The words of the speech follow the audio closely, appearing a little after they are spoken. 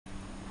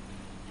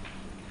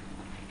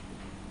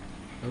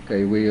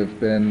Okay, we have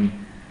been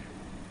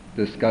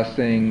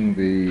discussing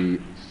the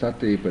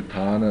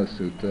Satipatthana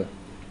Sutta.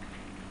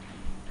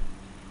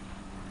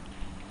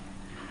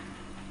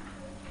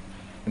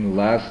 And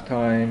last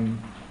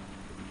time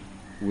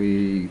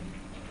we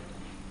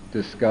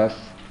discussed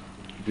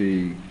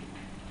the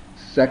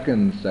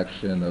second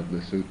section of the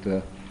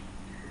sutta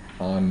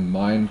on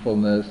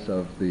mindfulness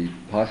of the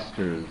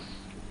postures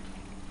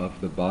of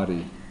the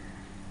body.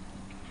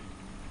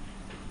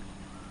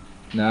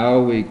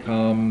 Now we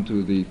come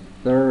to the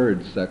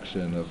third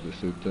section of the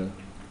sutta,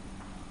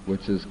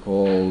 which is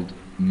called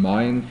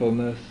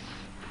mindfulness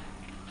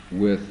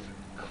with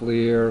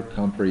clear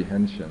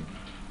comprehension.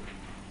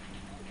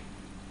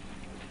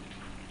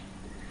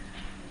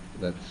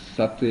 That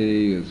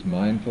sati is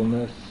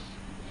mindfulness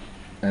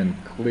and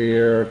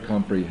clear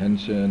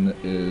comprehension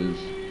is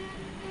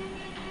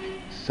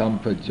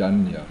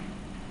sampajanya.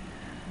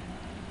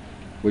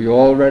 We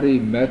already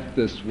met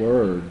this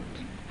word,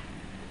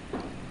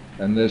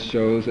 and this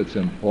shows its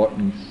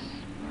importance.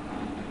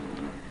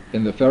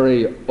 In the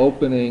very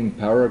opening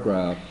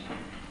paragraph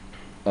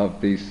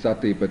of the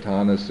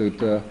Satipatthana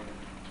Sutta,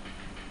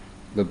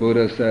 the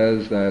Buddha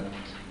says that,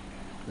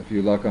 if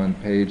you look on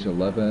page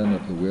 11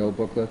 of the wheel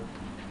booklet,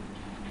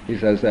 he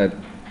says that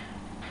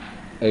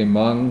a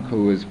monk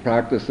who is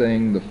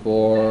practicing the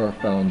four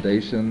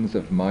foundations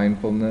of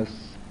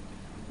mindfulness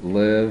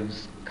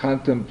lives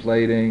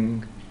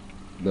contemplating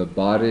the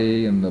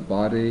body and the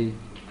body,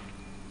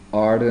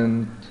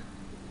 ardent,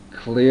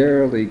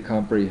 clearly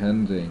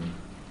comprehending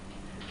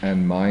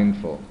and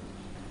mindful.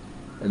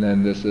 And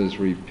then this is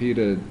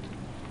repeated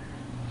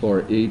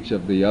for each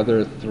of the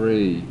other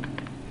three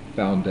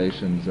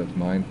foundations of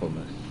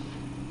mindfulness.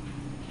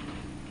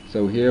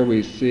 So here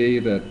we see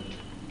that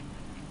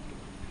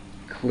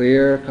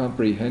clear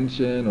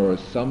comprehension, or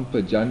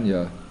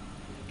sampajanya,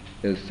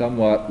 is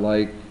somewhat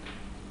like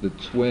the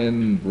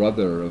twin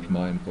brother of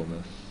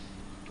mindfulness.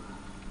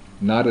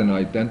 Not an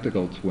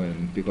identical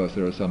twin, because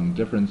there are some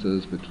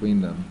differences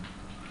between them,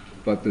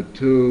 but the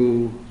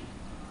two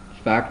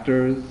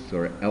factors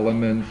or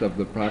elements of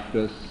the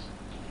practice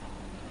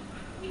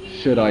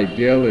should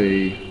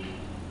ideally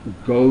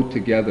go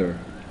together,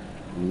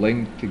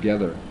 link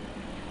together.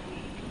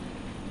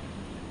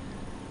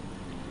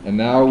 And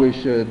now we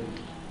should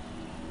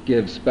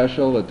give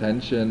special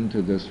attention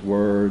to this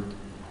word,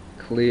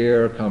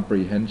 clear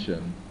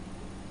comprehension,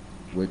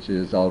 which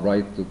is, I'll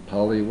write the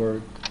Pali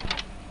word.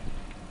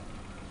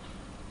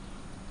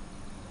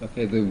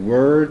 Okay,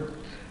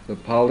 the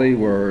Pali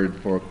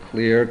word for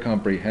clear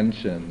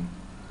comprehension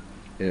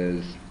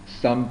is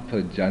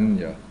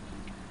sampajanya.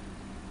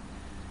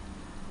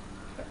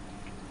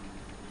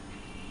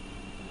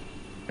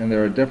 And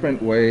there are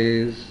different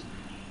ways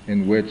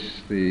in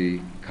which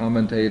the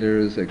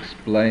commentators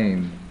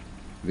explain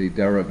the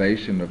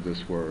derivation of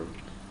this word.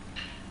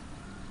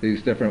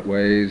 These different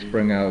ways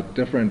bring out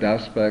different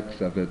aspects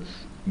of its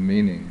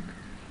meaning.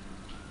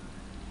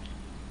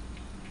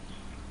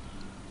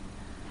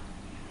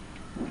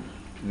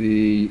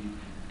 The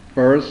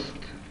first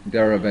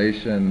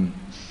derivation,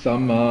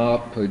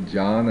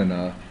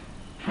 samapajanana,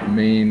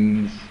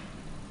 means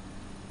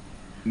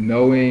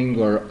knowing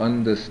or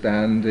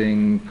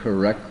understanding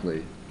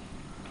correctly.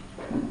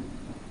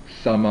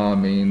 Sama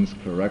means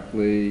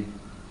correctly.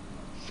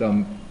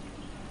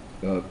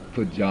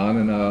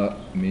 Pajanana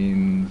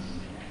means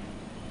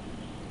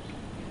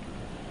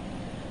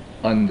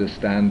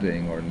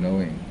understanding or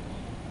knowing.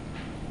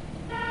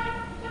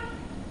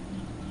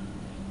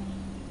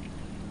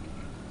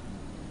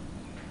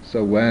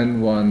 So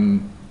when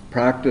one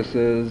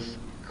practices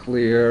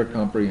clear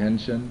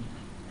comprehension,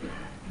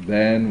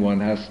 then one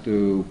has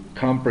to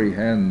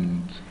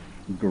comprehend,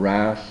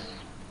 grasp,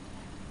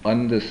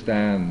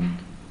 understand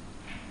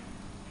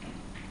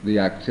the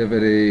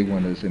activity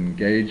one is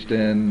engaged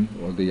in,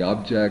 or the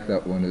object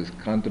that one is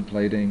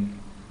contemplating.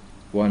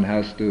 One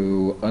has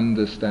to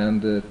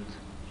understand it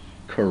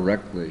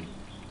correctly,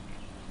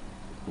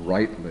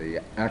 rightly,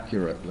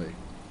 accurately.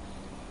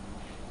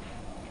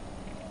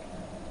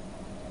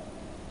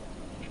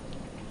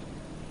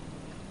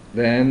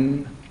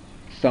 Then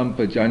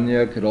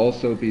sampajanya could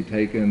also be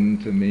taken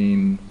to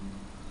mean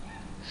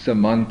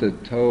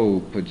samantato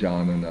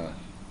pajanana.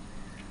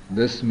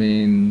 This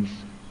means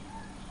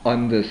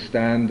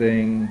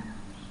understanding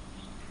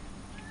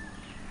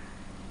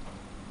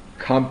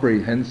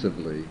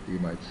comprehensively, you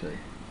might say.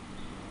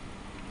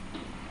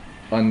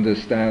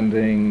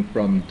 Understanding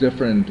from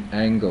different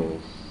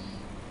angles.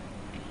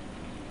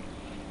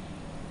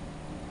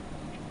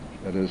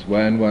 That is,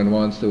 when one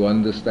wants to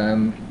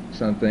understand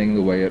something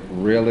the way it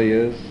really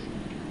is,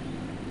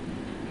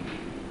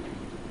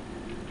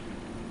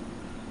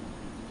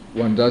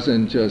 one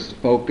doesn't just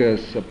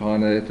focus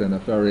upon it in a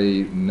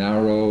very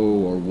narrow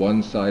or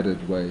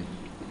one-sided way,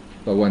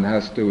 but one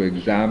has to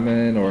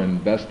examine or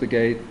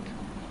investigate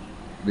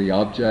the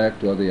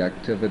object or the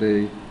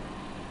activity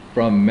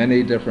from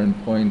many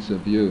different points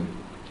of view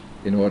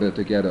in order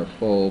to get a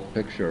full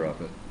picture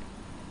of it.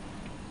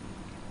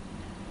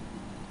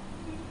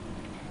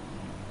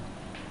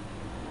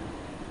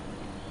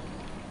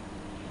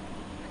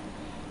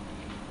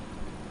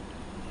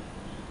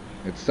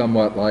 It's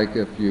somewhat like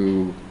if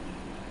you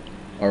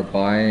are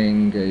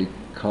buying a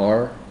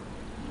car,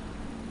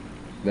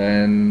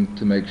 then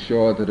to make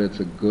sure that it's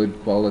a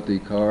good quality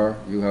car,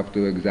 you have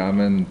to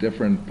examine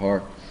different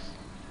parts,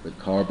 the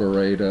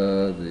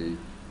carburetor, the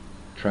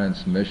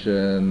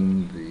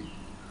transmission,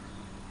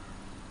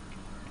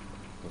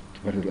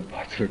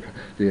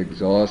 the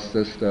exhaust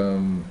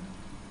system,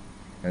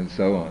 and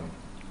so on,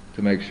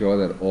 to make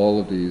sure that all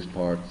of these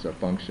parts are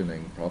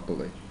functioning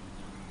properly.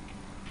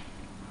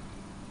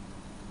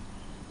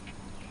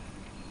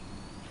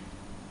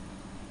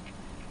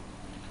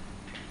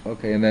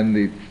 Okay, and then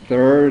the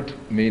third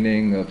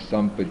meaning of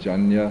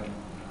sampajanya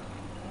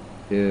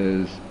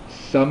is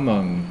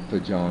samang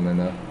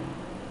pajanana.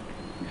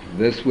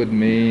 This would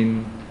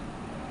mean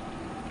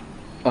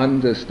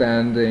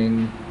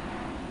understanding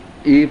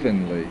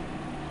evenly,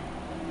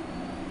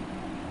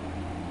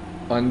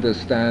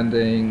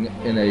 understanding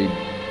in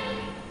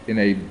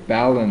a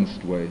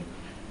balanced way,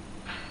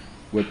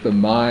 with the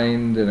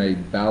mind in a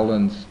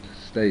balanced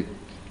state.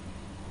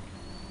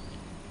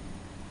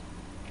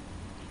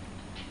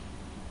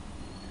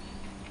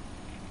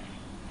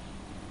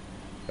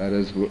 That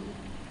is,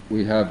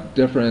 we have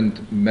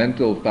different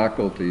mental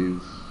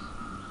faculties,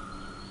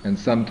 and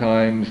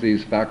sometimes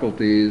these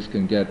faculties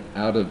can get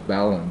out of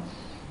balance.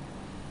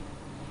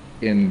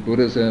 In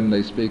Buddhism,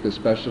 they speak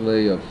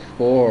especially of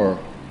 5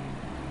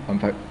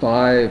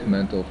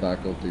 mental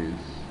faculties,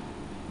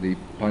 the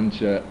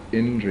pancha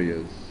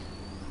indriyas.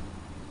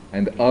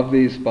 And of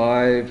these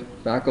 5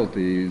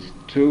 faculties,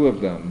 2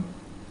 of them,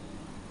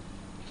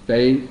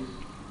 faith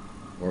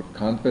or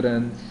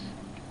confidence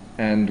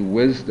and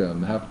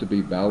wisdom, have to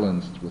be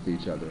balanced with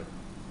each other.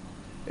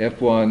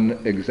 If one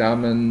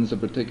examines a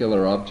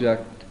particular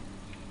object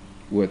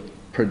with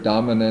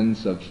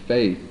predominance of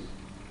faith,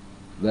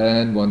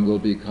 then one will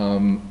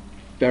become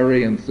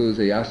very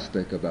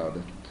enthusiastic about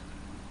it.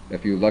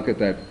 If you look at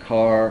that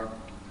car,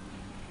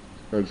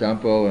 for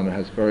example, and it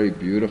has very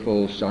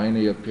beautiful,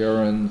 shiny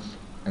appearance,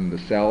 and the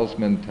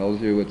salesman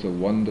tells you it's a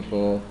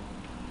wonderful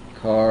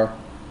car,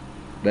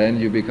 then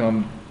you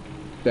become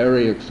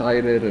very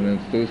excited and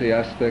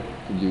enthusiastic,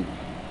 and you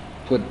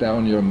put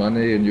down your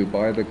money and you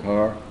buy the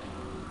car,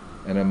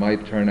 and it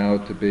might turn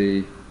out to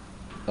be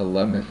a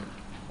lemon,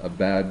 a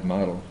bad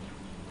model.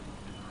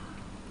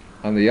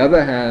 On the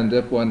other hand,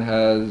 if one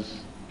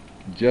has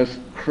just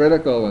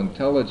critical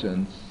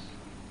intelligence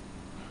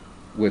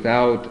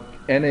without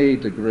any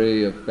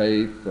degree of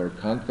faith or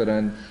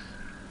confidence,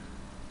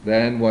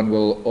 then one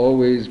will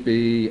always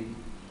be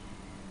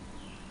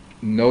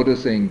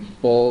noticing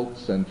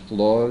faults and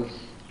flaws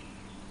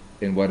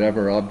in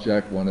whatever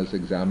object one is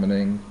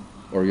examining,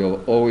 or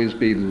you'll always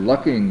be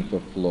looking for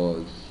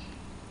flaws.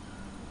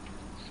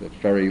 It's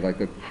very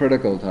like a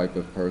critical type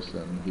of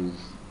person who's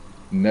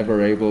never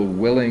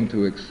willing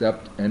to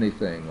accept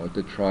anything or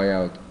to try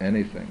out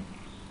anything.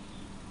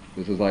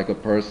 This is like a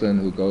person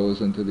who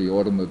goes into the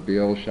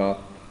automobile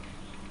shop.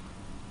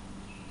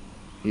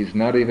 He's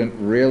not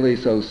even really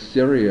so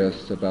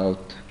serious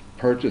about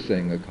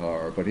purchasing a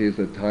car, but he's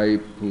the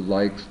type who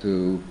likes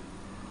to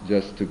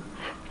just to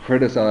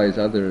criticize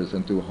others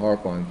and to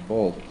harp on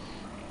faults.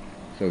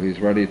 So he's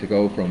ready to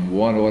go from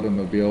one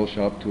automobile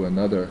shop to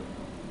another,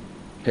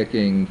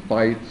 picking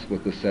fights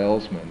with the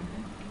salesman,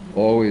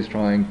 always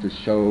trying to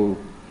show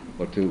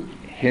or to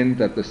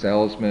hint at the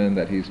salesman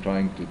that he's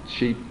trying to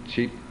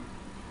cheat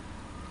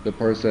the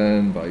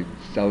person by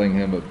selling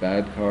him a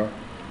bad car.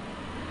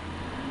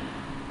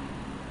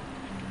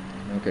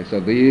 Okay, so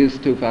these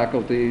 2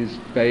 faculties,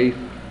 faith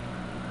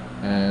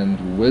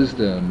and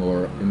wisdom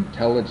or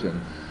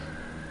intelligence,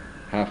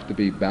 have to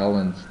be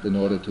balanced in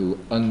order to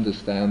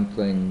understand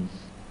things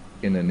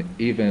in an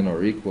even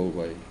or equal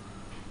way.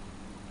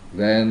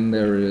 Then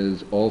there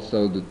is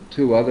also the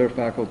 2 other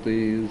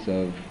faculties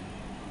of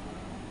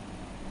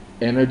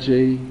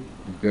energy,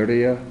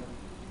 virya,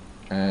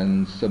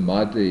 and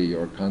samadhi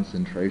or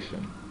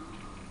concentration.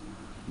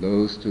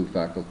 Those 2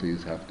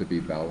 faculties have to be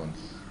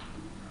balanced.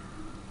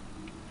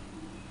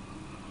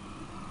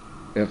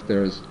 If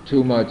there's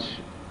too much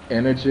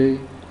energy,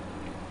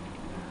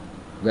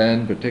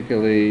 then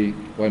particularly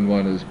when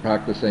one is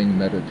practicing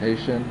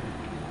meditation,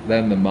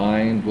 then the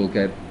mind will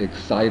get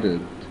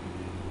excited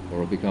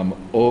or become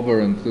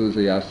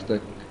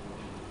over-enthusiastic,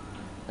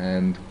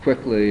 and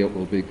quickly it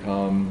will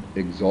become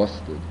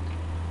exhausted.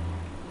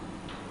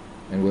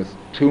 And with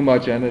too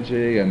much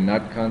energy and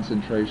not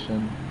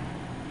concentration,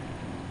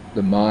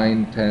 the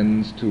mind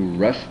tends to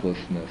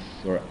restlessness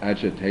or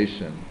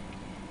agitation,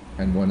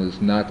 and one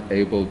is not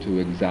able to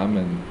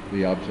examine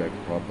the object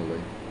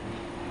properly.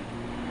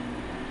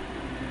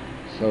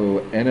 So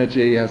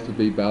energy has to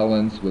be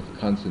balanced with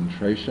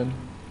concentration.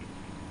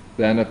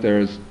 Then if there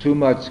is too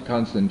much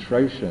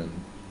concentration,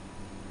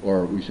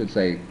 or we should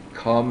say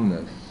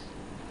calmness,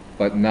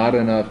 but not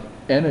enough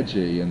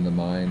energy in the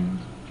mind,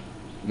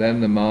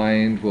 then the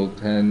mind will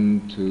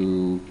tend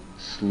to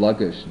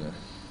sluggishness,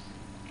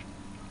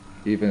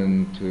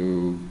 even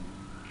to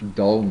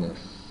dullness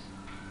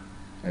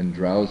and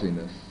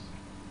drowsiness,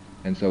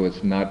 and so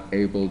it's not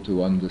able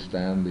to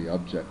understand the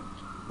object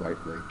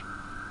rightly.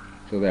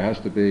 So there has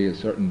to be a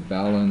certain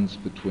balance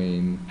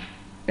between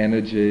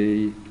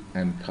energy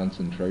and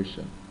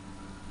concentration.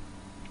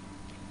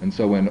 And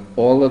so when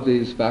all of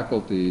these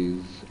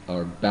faculties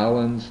are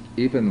balanced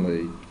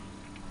evenly,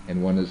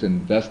 and one is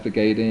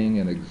investigating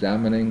and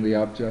examining the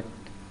object,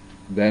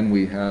 then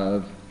we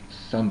have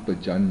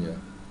sampajanya,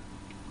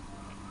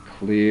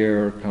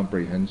 clear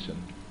comprehension.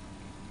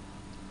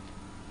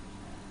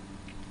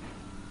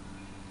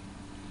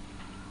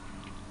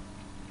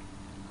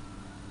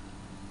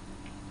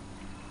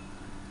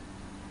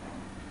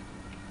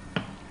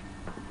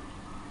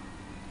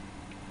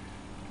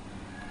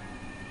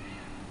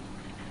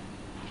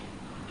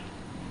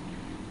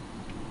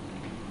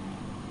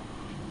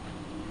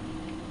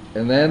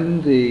 And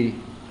then the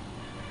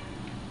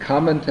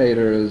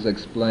commentators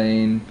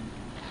explain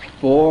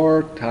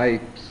 4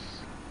 types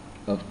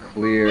of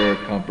clear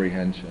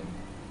comprehension,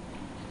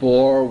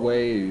 4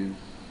 ways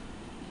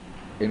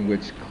in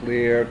which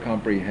clear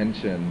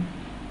comprehension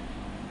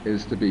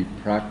is to be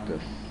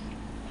practiced.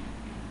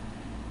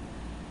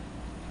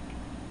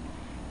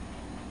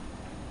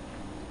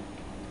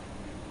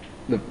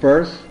 The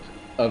first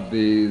of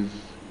these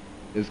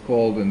is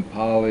called in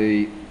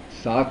Pali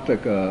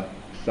Sattaka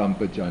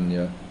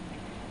Sampajanya,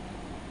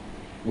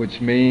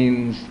 which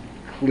means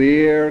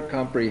clear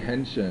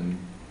comprehension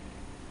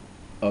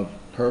of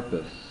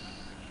purpose.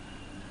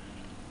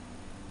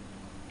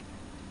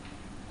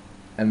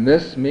 And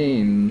this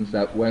means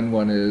that when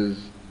one is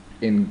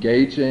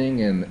engaging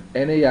in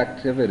any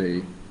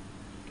activity,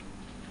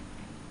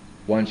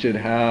 one should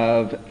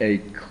have a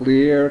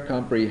clear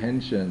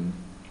comprehension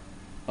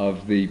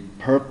of the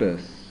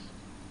purpose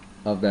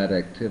of that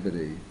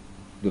activity,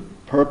 the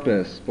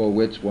purpose for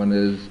which one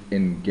is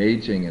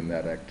engaging in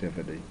that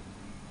activity.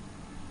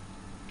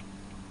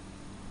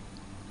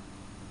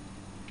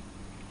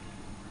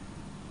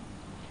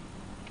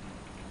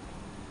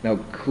 Now,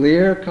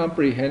 clear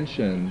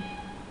comprehension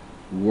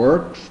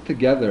works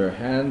together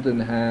hand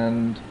in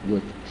hand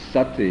with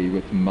sati,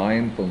 with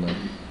mindfulness.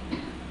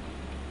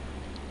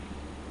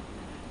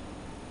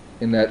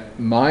 In that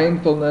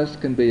mindfulness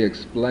can be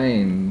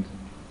explained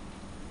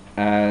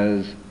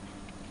as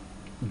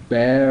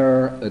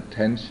bare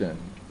attention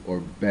or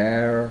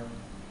bare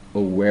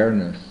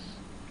awareness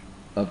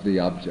of the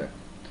object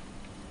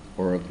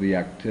or of the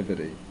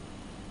activity.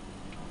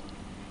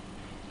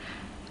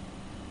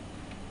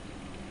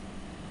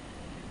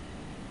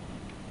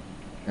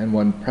 And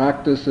one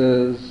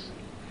practices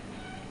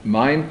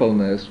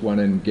mindfulness when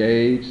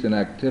engaged in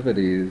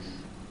activities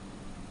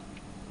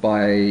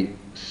by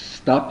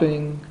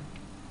stopping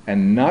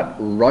and not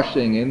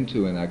rushing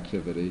into an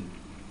activity,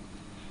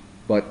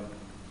 but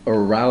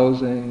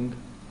arousing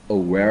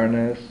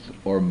awareness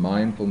or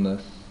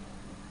mindfulness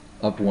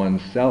of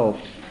oneself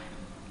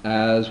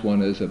as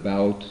one is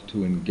about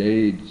to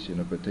engage in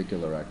a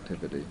particular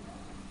activity.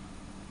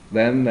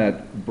 Then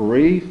that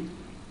brief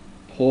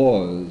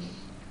pause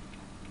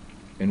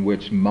in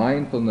which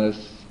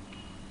mindfulness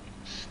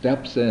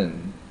steps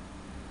in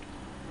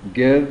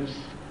gives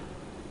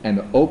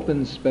an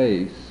open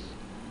space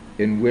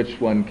in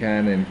which one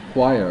can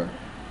inquire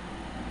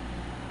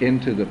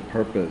into the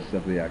purpose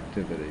of the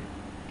activity.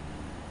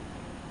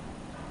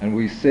 And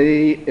we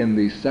see in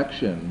the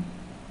section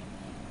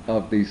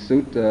of the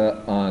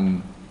Sutta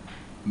on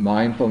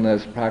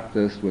mindfulness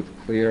practice with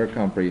clear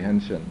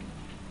comprehension,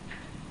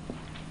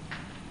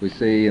 we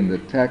see in the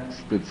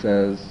text it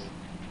says,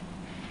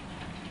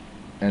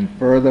 "And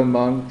further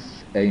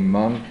monks, a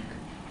monk,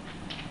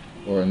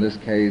 or in this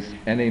case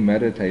any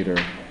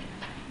meditator,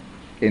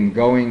 in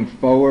going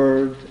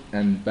forward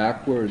and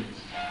backwards,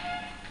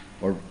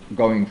 or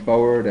going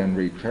forward and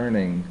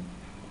returning,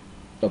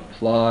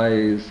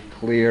 applies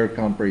clear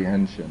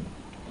comprehension.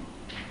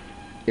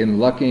 In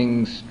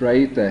looking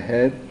straight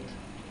ahead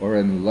or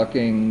in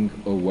looking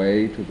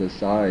away to the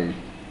side,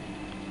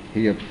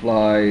 he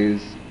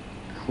applies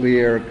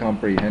clear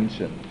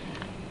comprehension.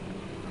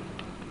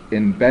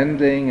 In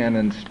bending and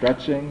in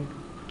stretching,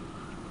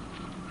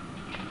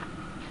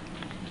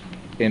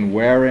 in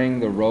wearing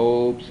the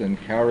robes and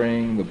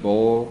carrying the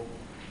bowl,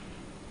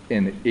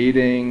 in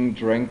eating,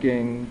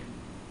 drinking,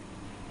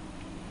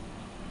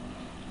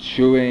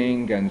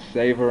 chewing and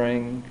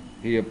savoring,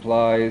 he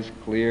applies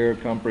clear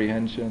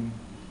comprehension.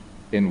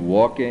 In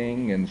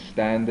walking and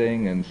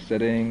standing and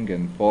sitting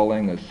and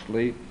falling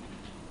asleep,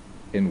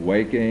 in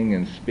waking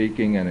and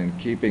speaking and in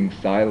keeping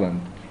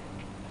silent,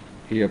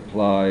 he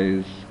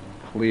applies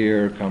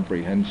clear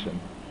comprehension."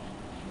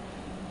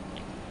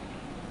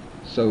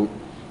 So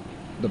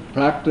the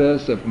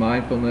practice of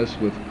mindfulness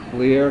with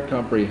clear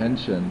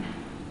comprehension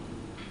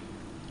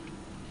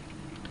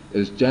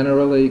is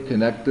generally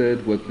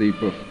connected with the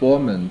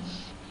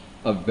performance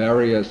of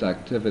various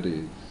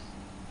activities.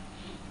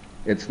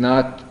 It's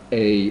not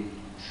a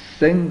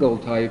single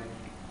type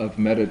of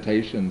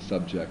meditation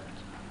subject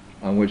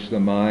on which the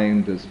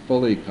mind is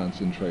fully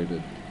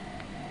concentrated,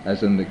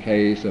 as in the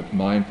case of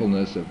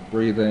mindfulness of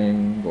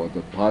breathing or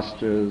the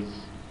postures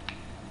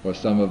or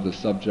some of the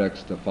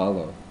subjects to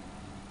follow.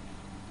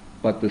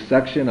 But the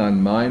section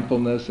on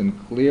mindfulness and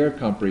clear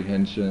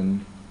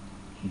comprehension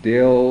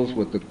deals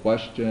with the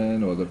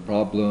question or the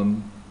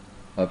problem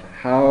of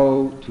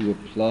how to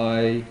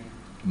apply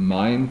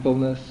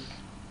mindfulness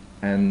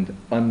and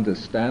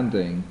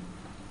understanding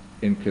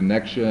in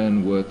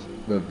connection with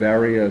the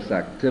various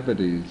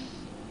activities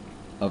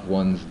of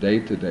one's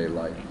day-to-day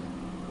life,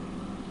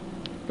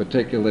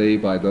 particularly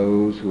by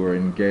those who are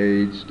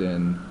engaged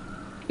in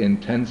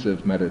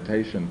intensive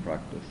meditation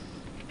practice.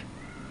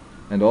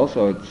 And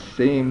also it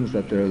seems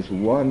that there's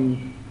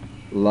one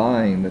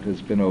line that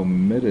has been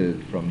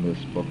omitted from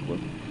this booklet,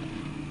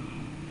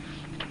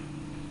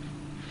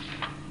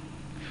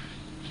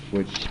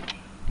 which,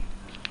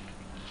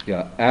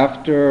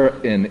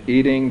 after in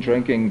eating,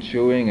 drinking,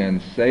 chewing,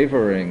 and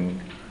savoring,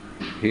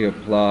 he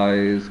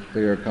applies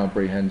clear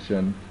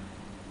comprehension.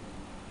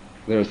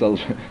 There's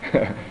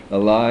a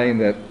line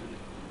that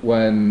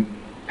when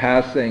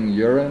passing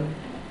urine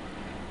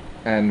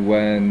and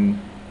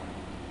when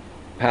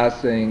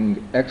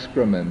passing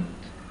excrement,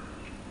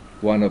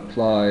 one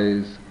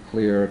applies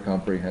clear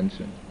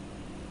comprehension.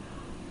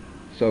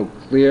 So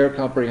clear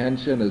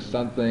comprehension is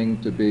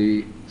something to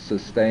be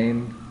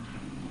sustained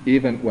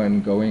even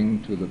when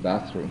going to the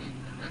bathroom.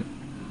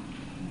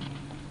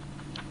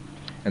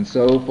 And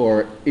so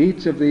for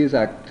each of these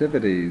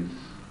activities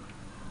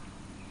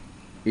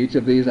is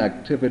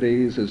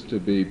to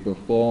be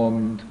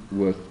performed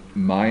with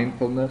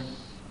mindfulness,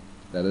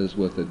 that is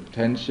with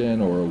attention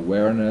or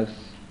awareness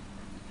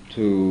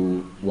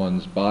to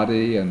one's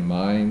body and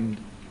mind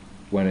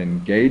when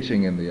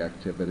engaging in the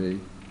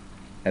activity,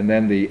 and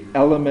then the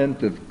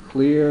element of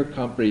clear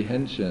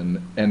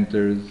comprehension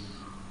enters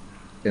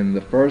in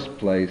the first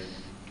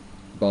place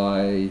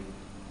by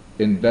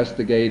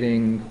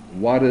investigating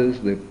what is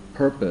the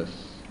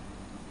purpose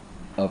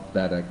of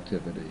that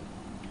activity.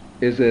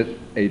 Is it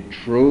a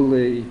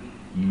truly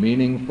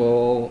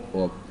meaningful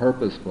or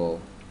purposeful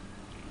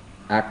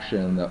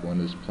action that one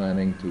is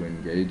planning to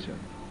engage in?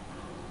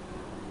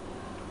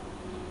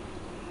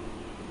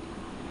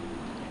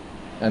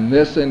 And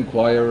this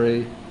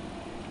inquiry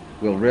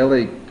will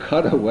really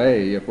cut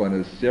away, if one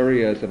is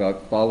serious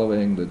about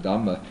following the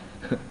Dhamma,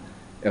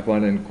 if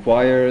one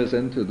inquires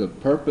into the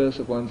purpose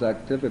of one's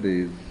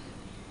activities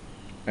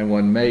and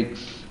one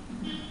makes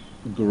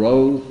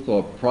growth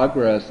or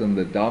progress in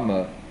the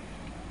Dhamma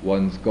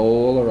one's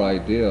goal or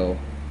ideal,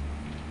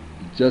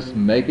 just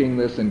making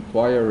this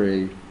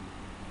inquiry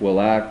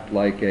will act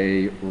like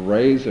a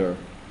razor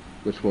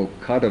which will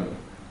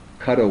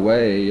cut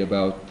away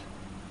about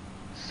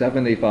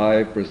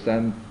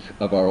 75%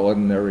 of our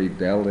ordinary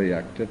daily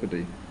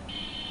activity.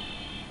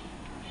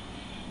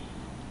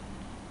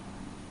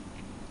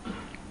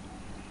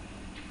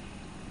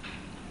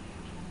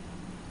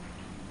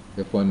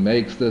 If one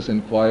makes this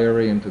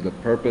inquiry into the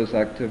purpose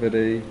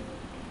activity,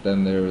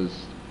 then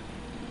there's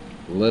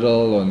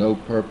little or no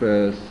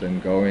purpose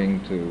in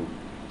going to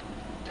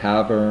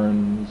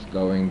taverns,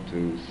 going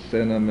to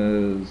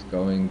cinemas,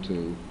 going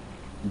to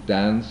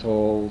dance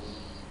halls.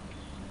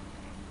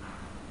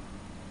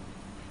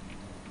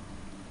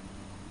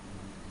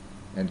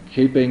 And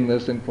keeping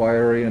this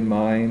inquiry in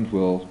mind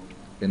will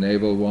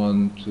enable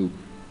one to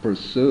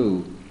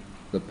pursue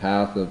the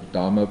path of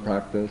Dhamma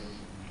practice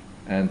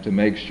and to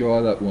make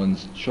sure that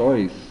one's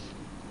choice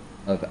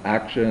of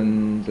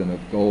actions and of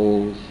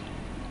goals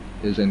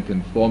is in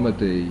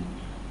conformity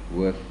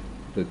with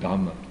the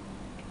Dhamma.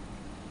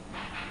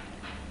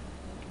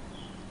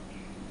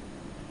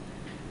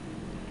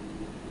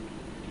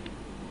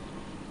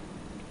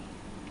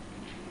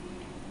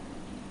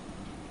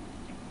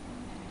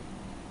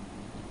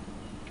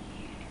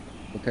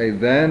 Okay,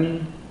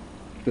 then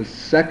the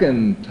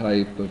second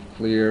type of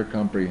clear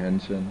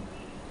comprehension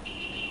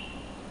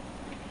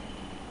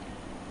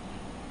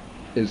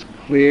is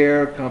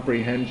clear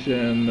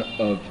comprehension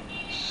of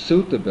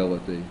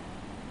suitability.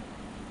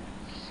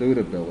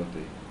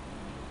 Suitability.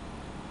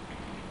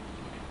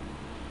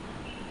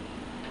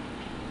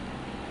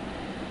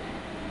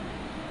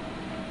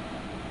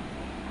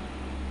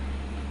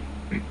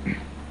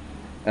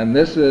 And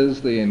this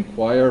is the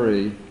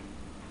inquiry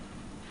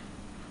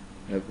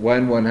that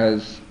when one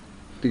has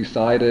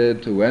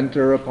decided to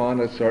enter upon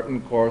a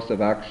certain course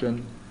of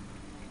action,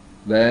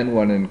 then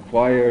one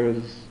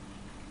inquires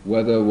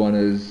whether one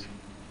is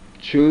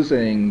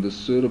choosing the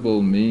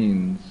suitable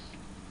means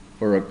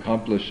for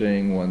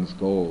accomplishing one's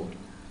goal.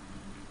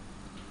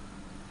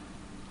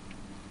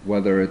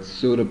 Whether it's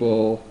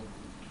suitable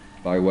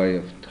by way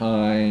of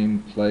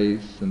time,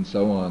 place, and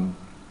so on,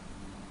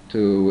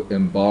 to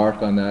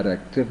embark on that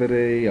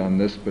activity on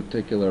this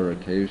particular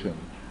occasion.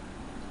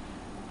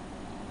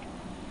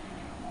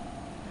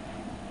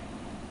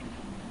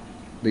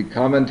 The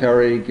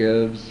commentary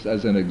gives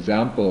as an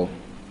example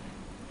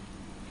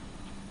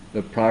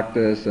the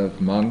practice of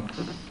monks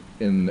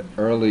in the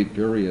early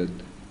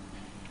period,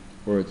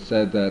 where it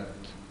said that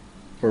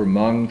for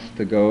monks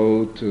to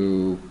go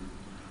to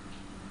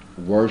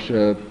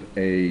worship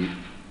a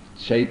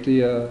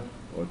chaitya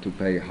or to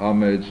pay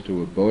homage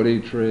to a Bodhi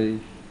tree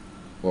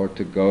or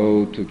to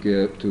go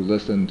to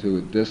listen to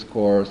a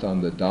discourse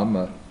on the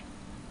Dhamma,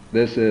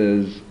 this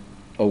is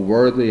a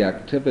worthy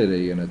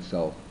activity in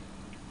itself.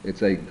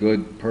 It's a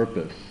good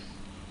purpose.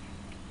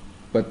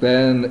 But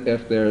then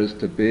if there's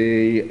to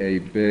be a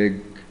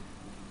big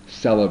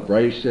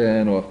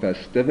celebration or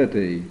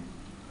festivity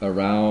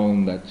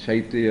around that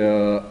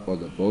chaitya or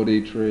the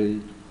Bodhi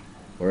tree,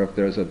 or if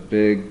there's a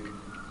big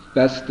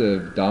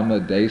festive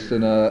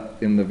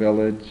Dhammadesana in the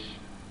village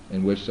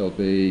in which there'll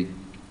be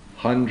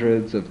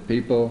hundreds of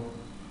people,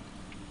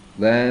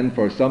 then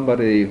for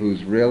somebody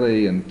who's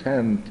really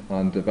intent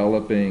on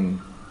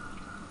developing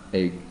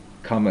a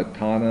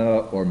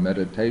kammatthana or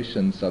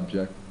meditation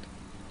subject,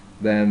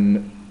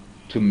 then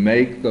to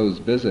make those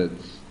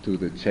visits to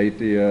the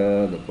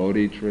chaitya, the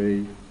Bodhi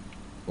tree,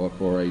 or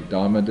for a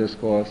Dharma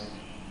discourse,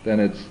 then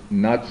it's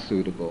not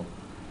suitable.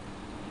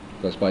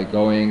 Because by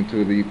going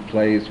to the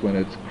place when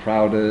it's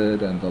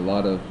crowded and a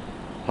lot of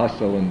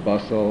hustle and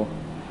bustle,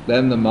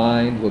 then the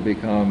mind will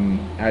become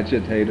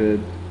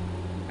agitated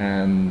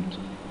and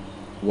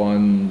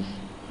one's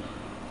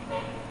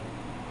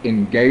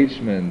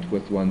engagement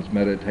with one's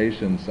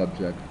meditation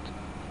subject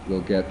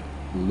will get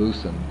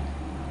loosened.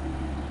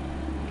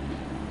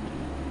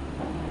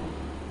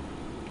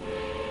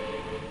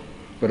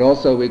 But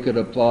also we could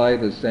apply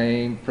the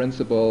same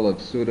principle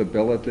of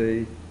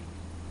suitability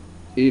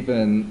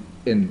even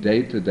in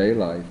day-to-day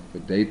life, the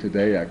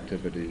day-to-day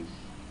activities.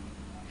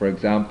 For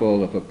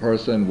example, if a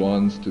person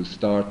wants to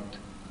start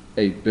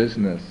a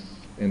business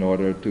in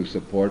order to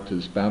support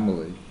his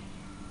family,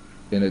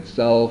 in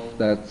itself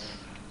that's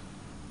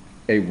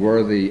a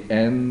worthy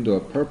end or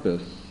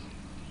purpose.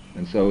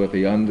 And so if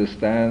he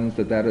understands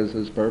that that is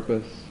his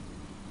purpose,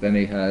 then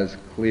he has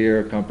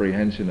clear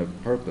comprehension of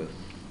purpose.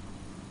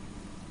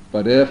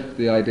 But if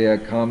the idea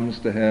comes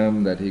to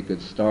him that he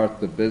could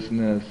start the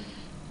business,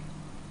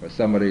 or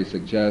somebody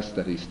suggests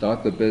that he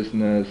start the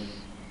business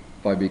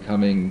by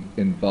becoming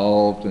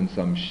involved in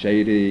some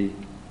shady,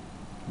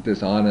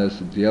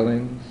 dishonest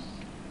dealings,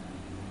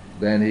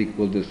 then he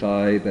will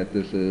decide that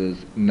this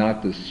is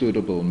not the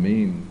suitable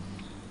means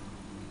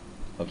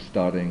of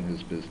starting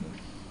his business.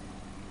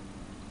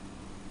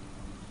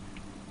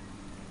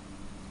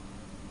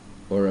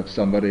 Or if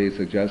somebody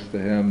suggests to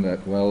him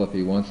that, well, if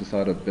he wants to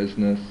start a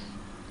business,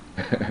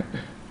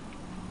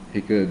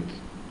 he could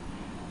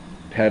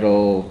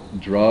peddle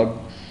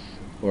drugs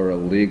or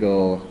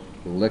illegal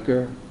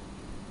liquor,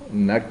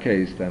 in that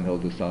case then he'll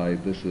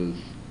decide this is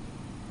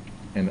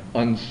an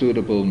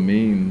unsuitable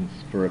means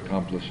for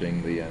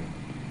accomplishing the end.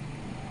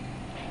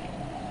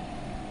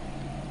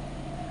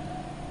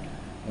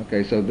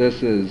 Okay, so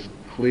this is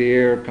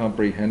clear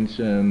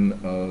comprehension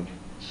of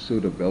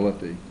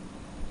suitability.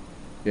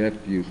 If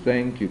you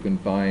think, you can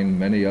find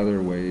many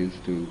other ways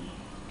to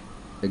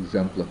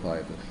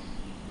exemplify this.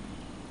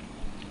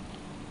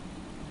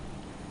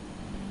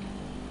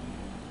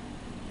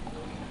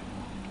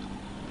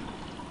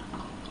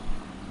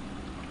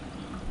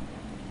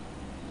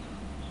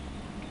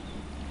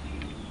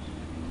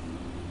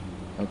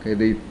 Okay,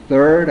 the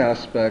third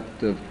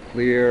aspect of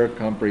clear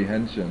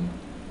comprehension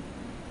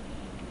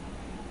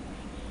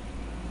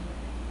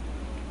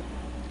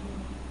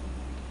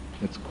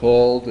it's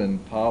called in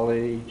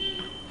Pali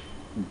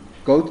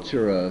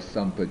Gochara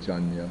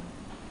Sampajanya,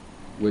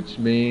 which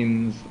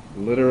means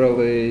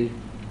literally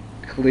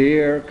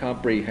clear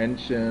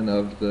comprehension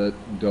of the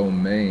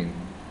domain.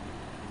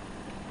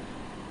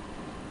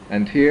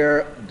 And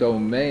here,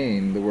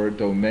 domain, the word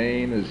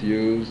domain is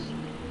used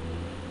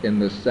in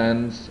the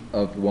sense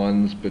of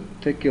one's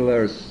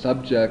particular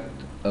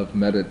subject of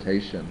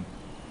meditation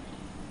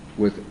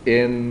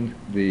within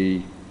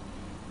the,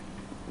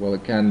 well,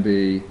 it can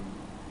be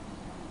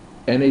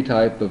any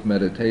type of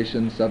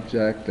meditation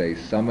subject, a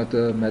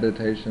samatha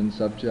meditation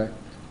subject,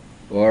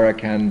 or it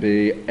can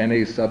be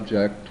any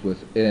subject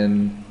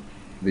within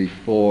the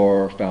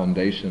four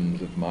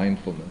foundations of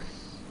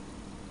mindfulness.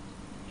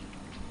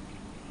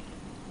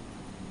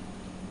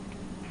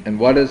 And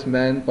what is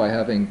meant by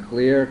having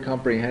clear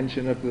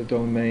comprehension of the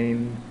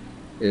domain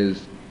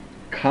is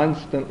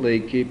constantly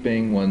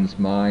keeping one's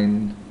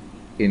mind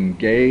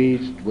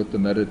engaged with the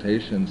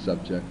meditation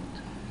subject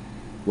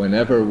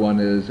whenever one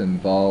is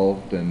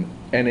involved in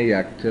any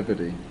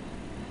activity.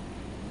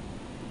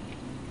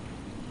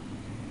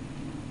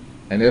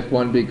 And if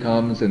one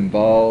becomes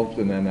involved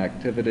in an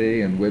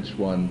activity in which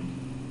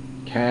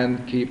one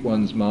can keep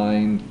one's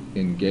mind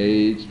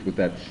engaged with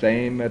that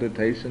same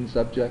meditation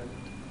subject,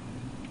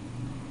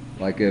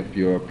 like if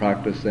you're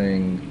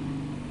practicing,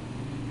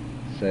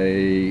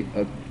 say,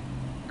 a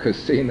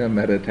kasina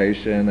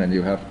meditation and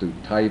you have to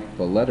type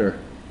a letter,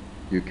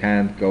 you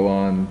can't go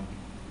on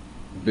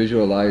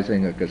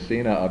visualizing a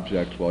kasina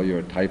object while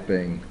you're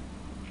typing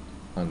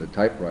on the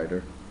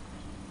typewriter.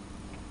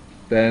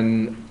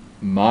 Then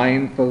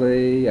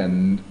mindfully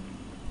and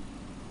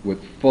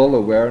with full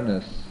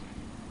awareness,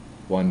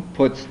 one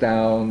puts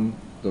down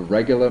the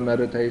regular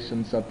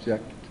meditation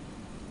subject,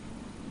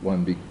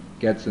 one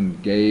gets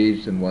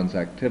engaged in one's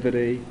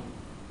activity,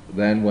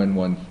 then when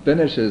one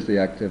finishes the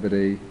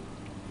activity,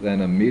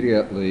 then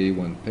immediately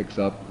one picks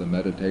up the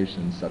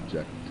meditation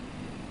subject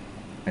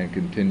and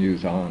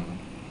continues on.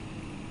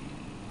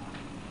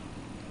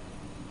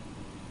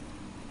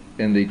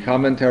 In the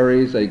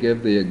commentaries, they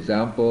give the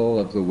example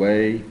of the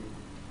way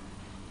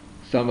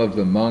some of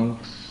the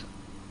monks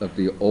of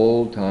the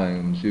old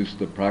times used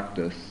to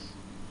practice.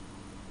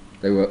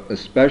 They were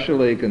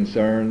especially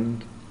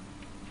concerned,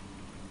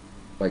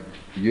 like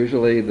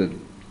usually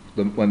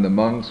when the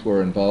monks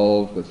were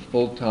involved with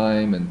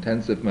full-time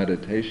intensive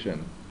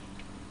meditation,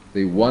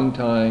 the one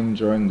time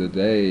during the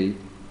day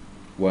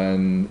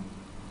when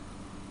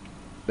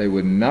they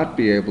would not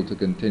be able to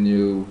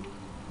continue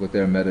with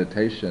their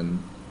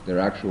meditation, their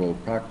actual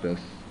practice,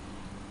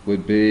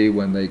 would be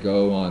when they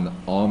go on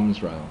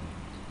alms round.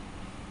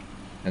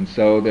 And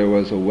so there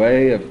was a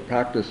way of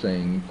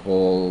practicing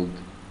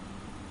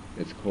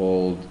it's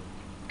called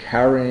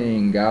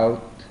carrying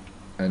out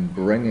and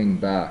bringing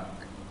back,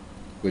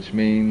 which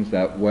means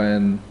that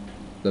when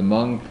the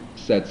monk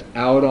sets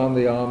out on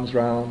the alms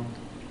round,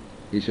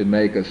 he should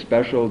make a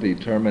special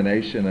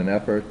determination and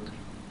effort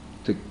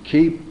to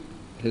keep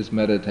his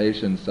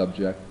meditation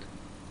subject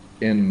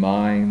in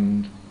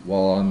mind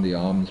while on the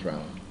alms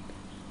round.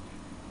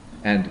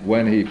 And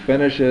when he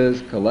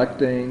finishes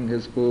collecting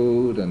his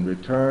food and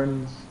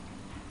returns,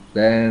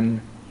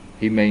 then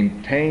he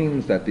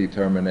maintains that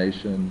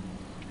determination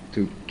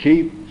to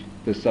keep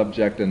the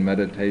subject of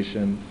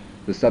meditation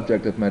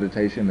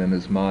in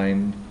his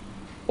mind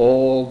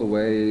all the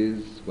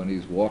ways when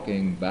he's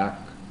walking back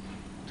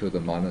to the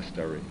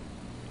monastery.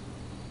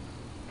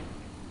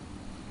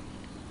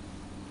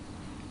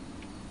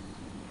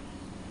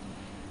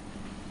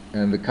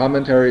 And the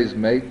commentaries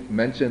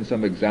mention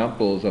some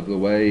examples of the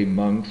way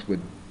monks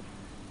would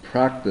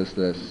practice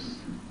this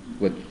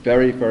with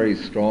very, very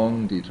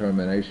strong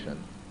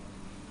determination.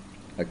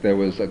 Like there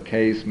was a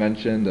case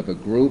mentioned of a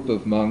group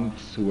of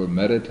monks who were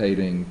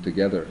meditating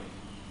together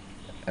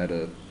at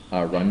a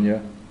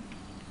aranya,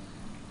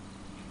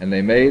 and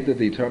they made the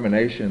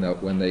determination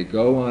that when they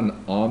go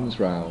on alms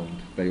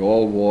round, they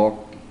all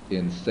walk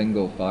in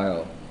single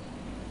file.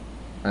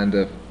 And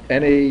if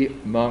any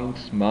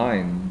monk's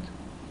mind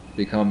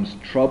becomes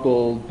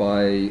troubled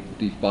by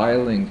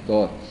defiling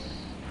thoughts,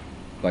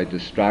 by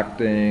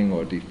distracting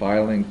or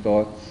defiling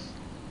thoughts,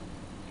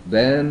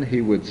 then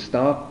he would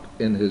stop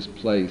in his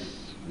place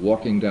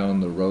walking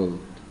down the road,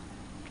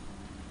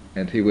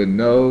 and he would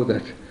know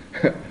that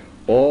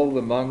all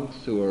the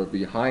monks who are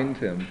behind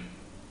him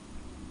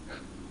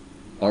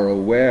are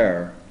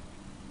aware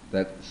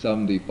that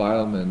some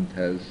defilement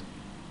has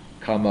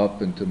come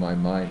up into my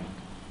mind.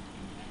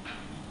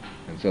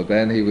 And so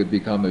then he would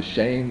become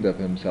ashamed of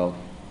himself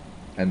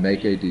and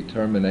make a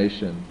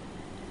determination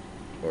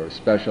or a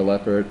special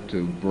effort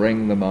to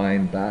bring the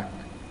mind back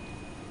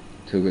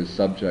to his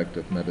subject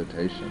of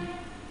meditation.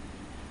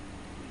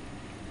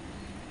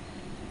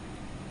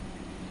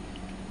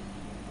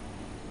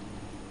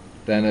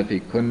 Then if he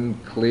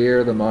couldn't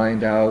clear the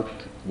mind out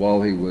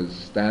while he was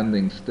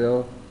standing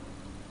still,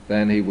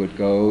 then he would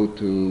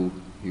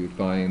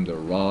find a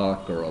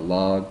rock or a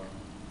log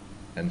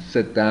and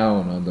sit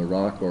down on the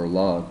rock or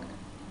log,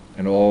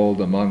 and all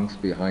the monks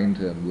behind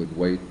him would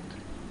wait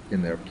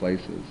in their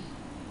places.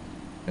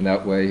 And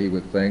that way he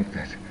would think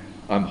that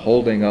I'm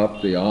holding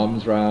up the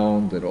alms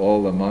round, that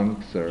all the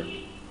monks are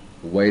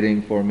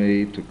waiting for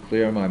me to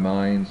clear my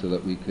mind so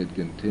that we could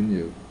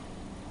continue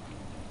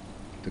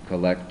to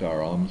collect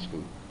our alms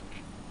food.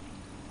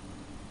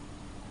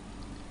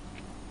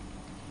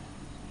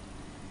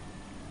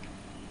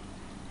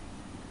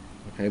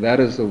 Okay, that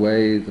is the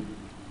way the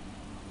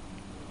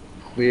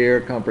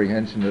clear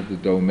comprehension of the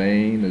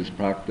domain is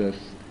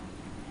practiced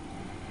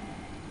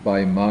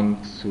by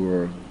monks who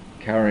are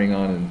carrying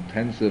on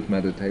intensive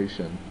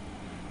meditation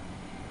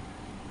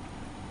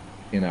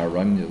in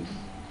aranyas.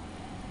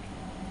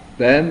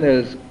 Then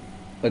there's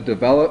a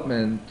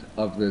development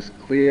of this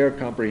clear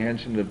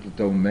comprehension of the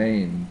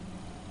domain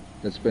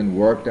that's been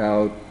worked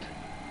out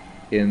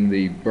in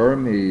the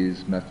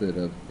Burmese method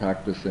of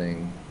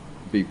practicing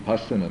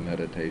vipassana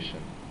meditation.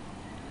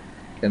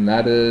 And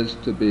that is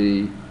to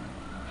be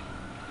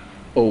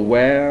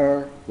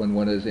aware when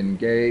one is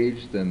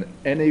engaged in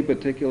any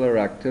particular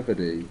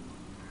activity,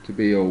 to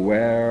be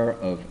aware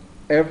of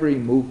every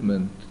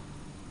movement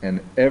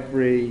and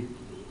every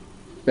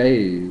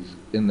phase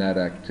in that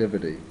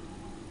activity.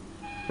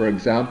 For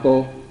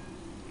example,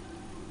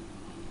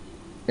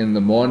 in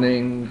the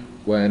morning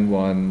when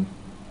one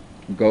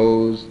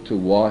goes to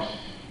wash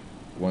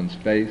one's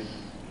face,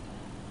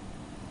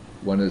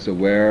 one is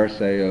aware,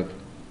 say, of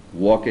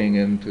walking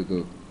into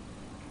the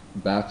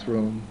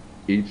bathroom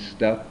each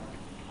step.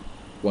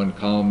 One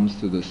comes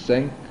to the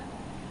sink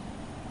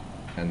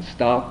and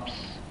stops.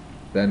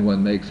 Then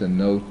one makes a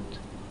note,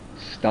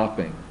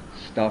 stopping.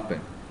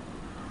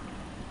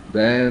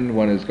 Then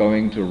one is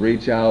going to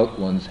reach out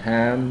one's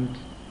hand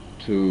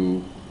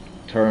to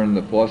turn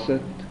the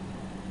faucet.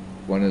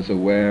 One is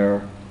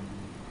aware,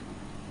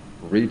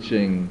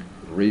 reaching.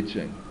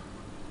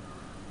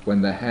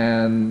 When the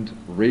hand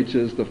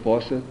reaches the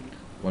faucet,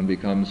 one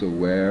becomes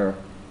aware,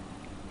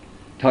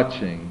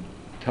 touching.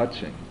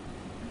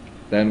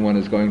 Then one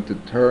is going to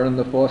turn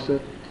the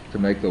faucet to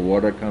make the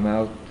water come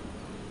out,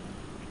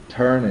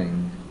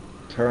 turning.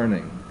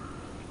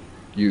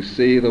 You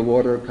see the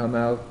water come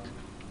out,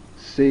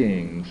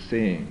 seeing,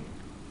 seeing.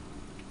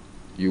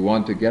 You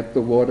want to get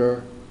the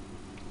water,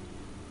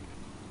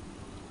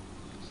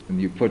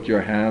 and you put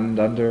your hand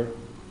under,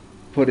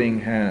 putting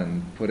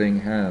hand, putting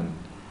hand.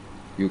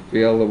 You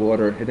feel the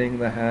water hitting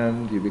the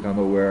hand, you become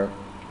aware,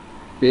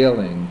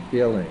 feeling,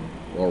 feeling,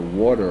 or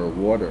water,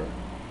 water.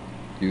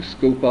 You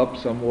scoop up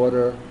some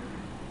water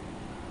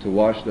to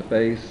wash the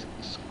face,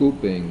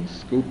 scooping,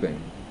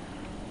 scooping.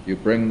 You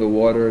bring the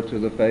water to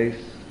the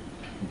face,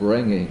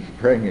 bringing,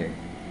 bringing.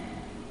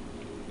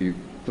 You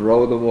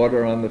throw the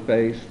water on the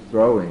face,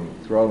 throwing,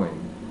 throwing.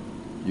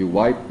 You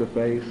wipe the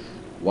face,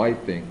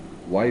 wiping,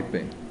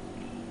 wiping,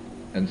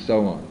 and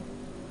so on.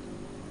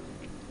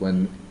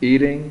 When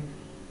eating,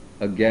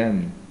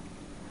 again,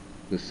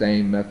 the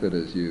same method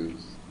is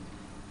used.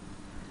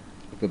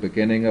 At the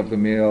beginning of the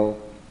meal,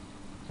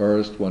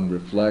 first one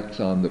reflects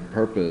on the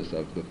purpose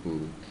of the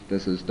food.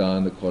 This is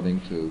done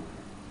according to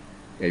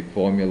a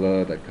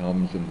formula that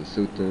comes in the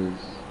suttas.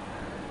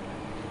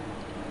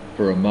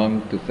 For a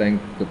monk to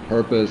think the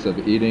purpose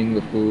of eating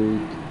the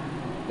food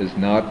is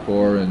not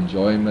for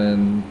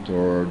enjoyment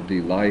or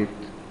delight,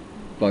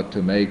 but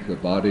to make the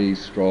body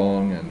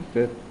strong and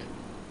fit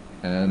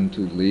and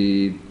to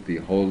lead the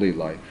holy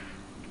life.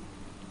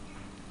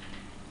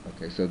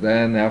 Okay, so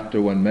then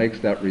after one makes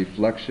that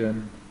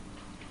reflection,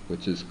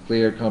 which is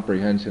clear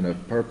comprehension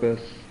of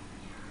purpose,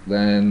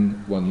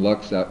 then one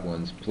looks at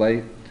one's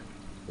plate,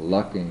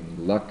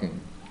 looking.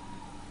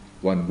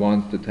 One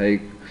wants to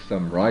take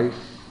some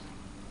rice,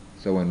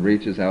 so one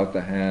reaches out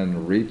the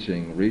hand,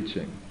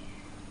 reaching.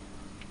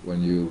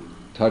 When you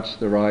touch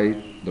the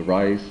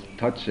rice,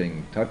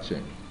 touching.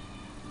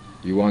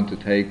 You want to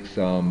take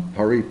some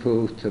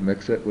paripu to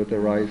mix it with the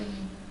rice,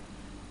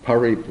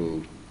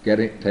 paripu,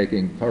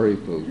 taking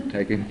paripu.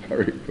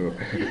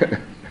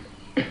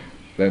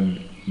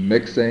 Then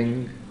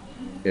mixing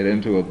it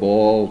into a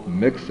bowl,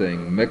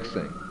 mixing.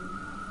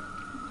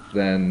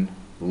 Then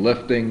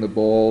lifting the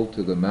bowl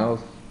to the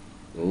mouth,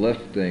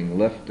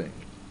 lifting.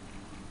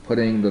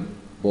 Putting the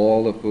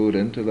ball of food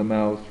into the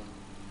mouth,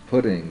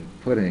 putting.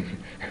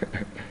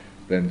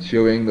 Then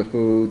chewing the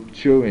food,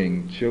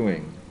 chewing.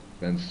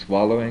 Then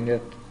swallowing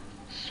it.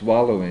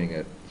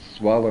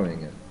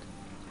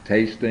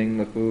 Tasting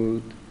the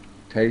food,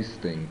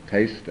 tasting.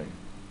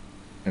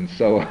 And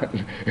so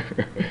on.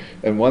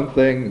 And one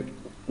thing,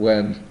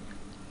 when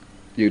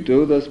you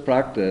do this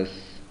practice,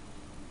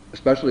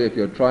 especially if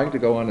you're trying to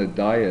go on a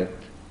diet,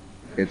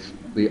 it's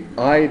the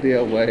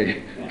ideal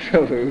way to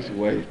lose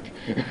weight.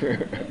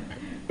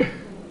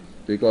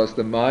 Because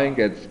the mind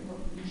gets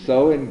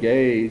so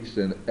engaged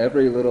in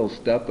every little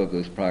step of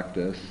this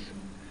practice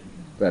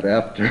that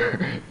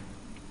after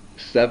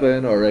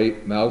 7 or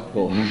 8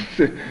 mouthfuls,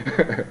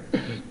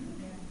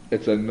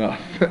 it's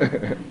enough.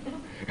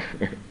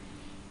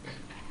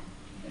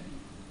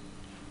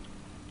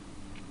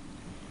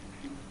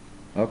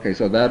 Okay,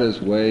 so that is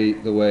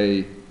the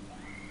way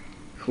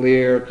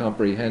clear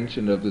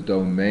comprehension of the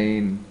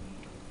domain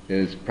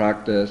is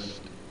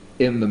practiced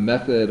in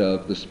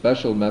the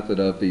special method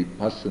of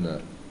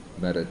vipassana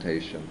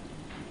meditation,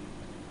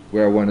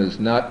 where one is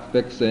not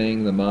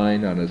fixing the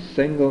mind on a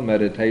single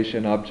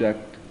meditation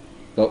object,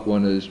 but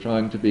one is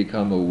trying to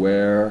become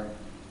aware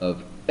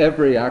of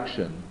every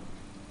action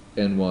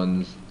in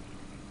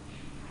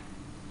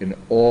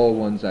all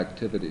one's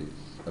activities,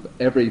 of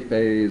every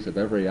phase of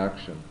every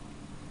action.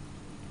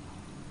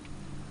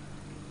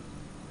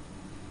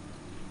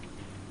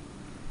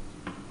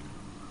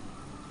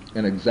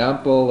 An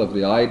example of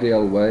the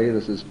ideal way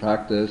this is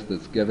practiced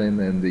that's given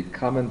in the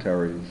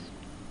commentaries.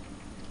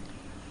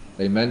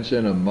 They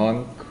mention a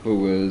monk who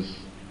was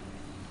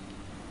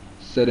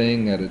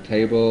sitting at a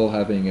table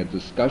having a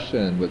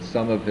discussion with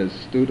some of his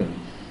students.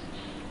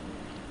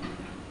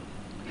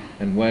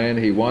 And when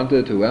he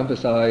wanted to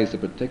emphasize a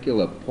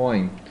particular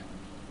point,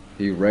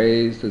 he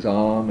raised his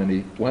arm and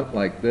he went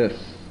like this.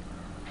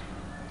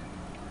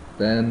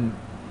 Then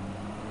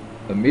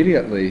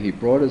immediately he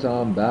brought his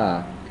arm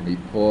back and he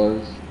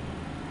paused.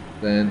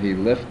 Then he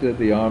lifted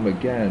the arm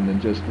again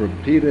and just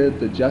repeated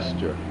the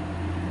gesture.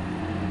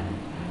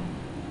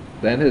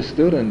 Then his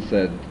student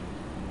said,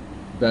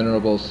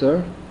 "Venerable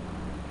Sir,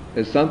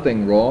 is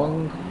something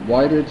wrong?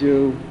 Why did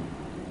you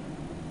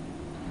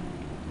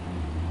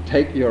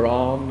take your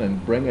arm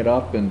and bring it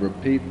up and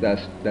repeat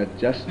that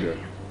gesture?"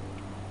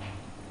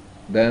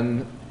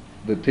 Then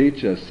the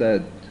teacher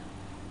said,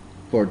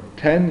 "For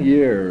 10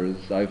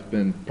 years I've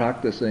been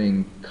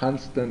practicing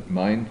constant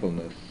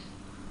mindfulness,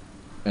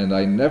 and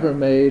I never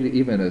made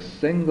even a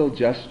single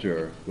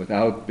gesture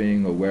without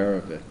being aware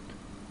of it.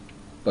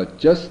 But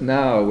just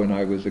now, when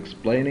I was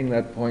explaining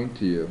that point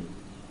to you,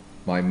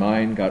 my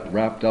mind got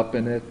wrapped up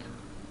in it,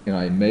 and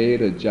I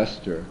made a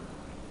gesture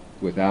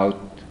without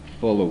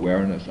full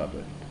awareness of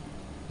it.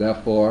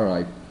 Therefore,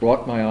 I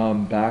brought my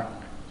arm back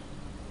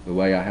the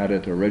way I had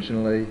it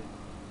originally,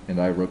 and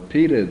I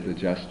repeated the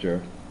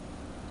gesture,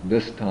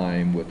 this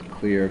time with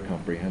clear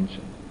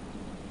comprehension."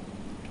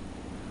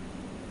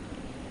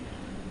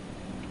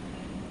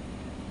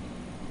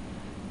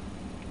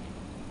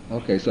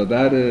 Okay, so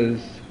that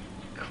is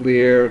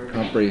clear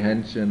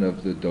comprehension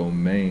of the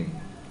domain.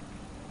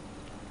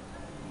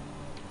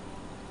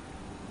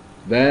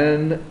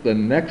 Then the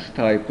next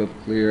type of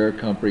clear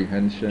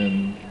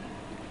comprehension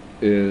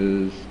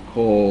is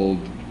called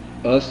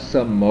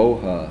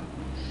asamoha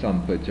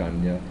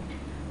sampajanya.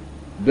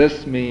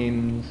 This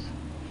means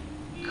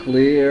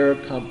clear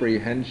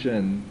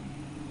comprehension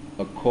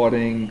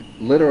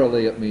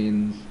literally it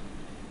means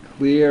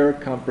clear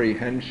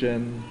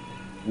comprehension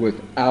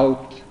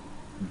without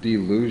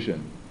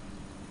delusion.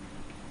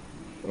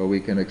 Or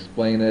we can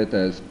explain it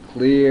as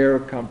clear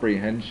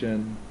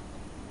comprehension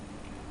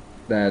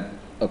that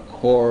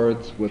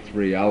accords with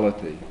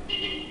reality.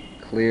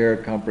 Clear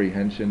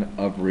comprehension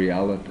of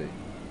reality.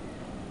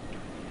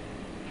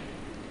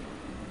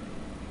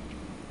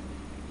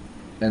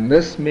 And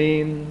this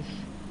means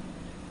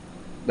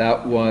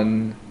that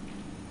one,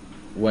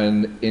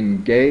 when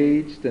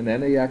engaged in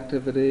any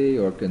activity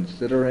or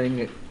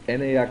considering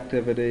any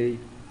activity,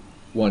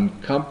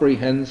 one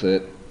comprehends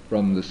it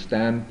from the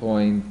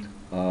standpoint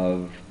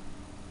of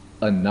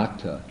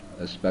anatta,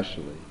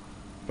 especially,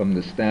 from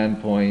the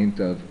standpoint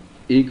of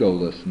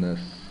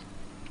egolessness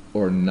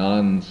or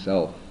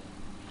non-self.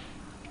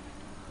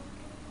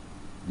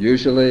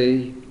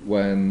 Usually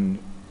when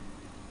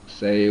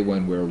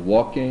we're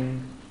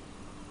walking,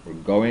 we're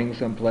going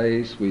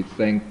someplace, we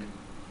think,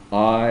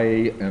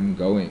 I am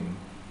going.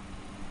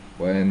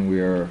 When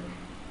we're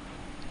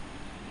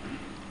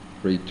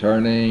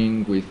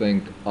returning, we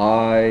think,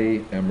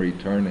 I am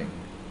returning.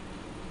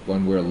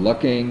 When we're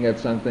looking at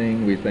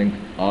something, we think,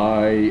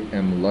 I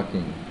am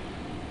looking.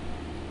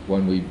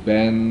 When we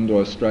bend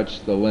or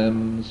stretch the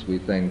limbs, we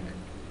think,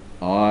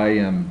 I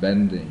am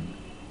bending.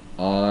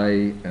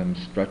 I am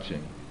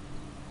stretching.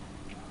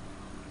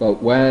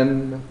 But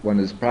when one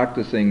is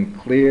practicing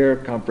clear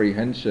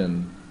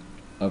comprehension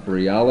of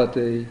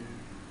reality,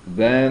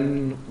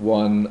 then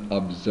one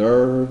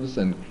observes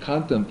and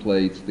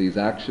contemplates these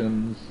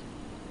actions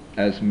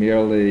as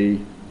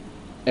merely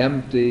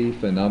empty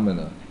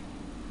phenomena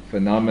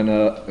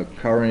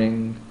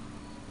occurring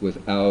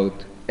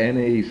without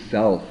any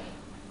self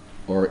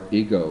or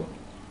ego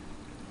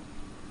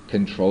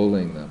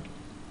controlling them.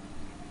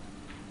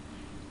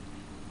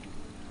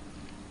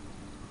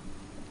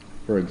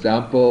 For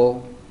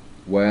example,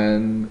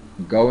 when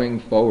going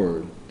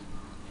forward,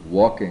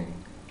 walking,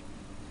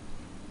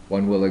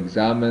 one will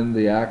examine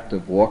the act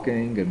of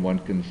walking and one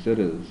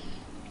considers,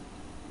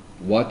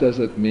 what does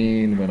it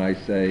mean when I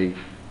say,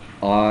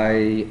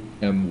 I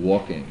am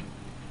walking?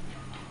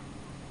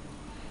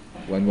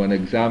 When one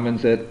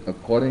examines it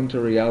according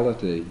to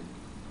reality,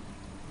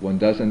 one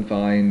doesn't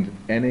find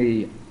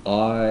any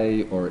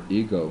I or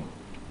ego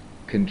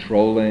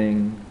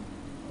controlling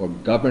or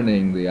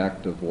governing the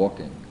act of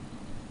walking.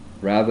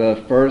 Rather,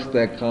 first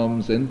there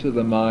comes into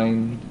the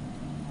mind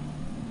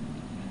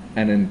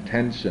an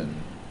intention,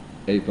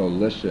 a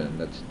volition,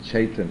 that's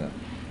chaitana.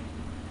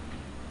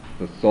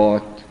 The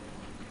thought,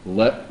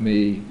 let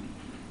me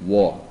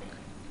walk.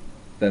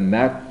 Then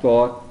that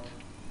thought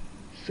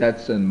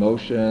sets in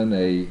motion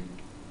a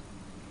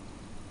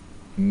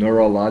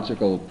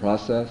neurological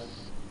process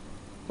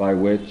by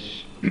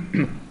which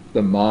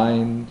the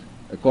mind,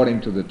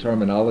 according to the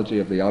terminology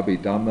of the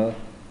Abhidhamma,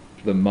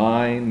 the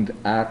mind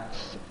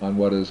acts on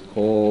what is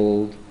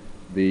called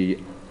the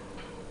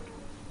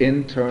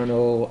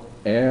internal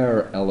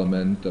air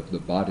element of the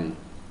body,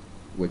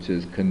 which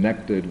is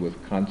connected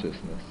with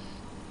consciousness.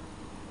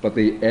 But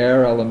the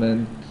air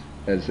element,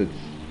 as it's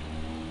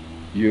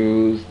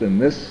used in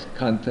this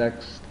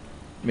context,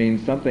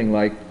 means something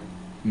like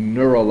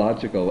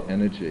neurological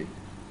energy,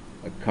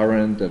 a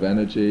current of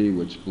energy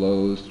which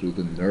flows through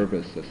the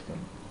nervous system.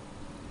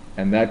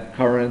 And that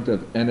current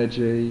of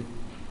energy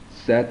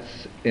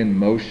sets in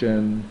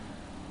motion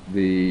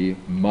the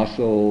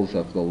muscles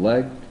of the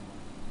leg,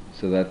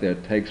 so that there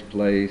takes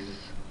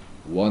place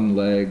one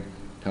leg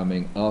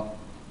coming up,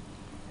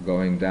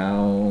 going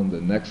down,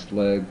 the next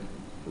leg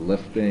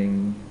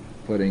lifting,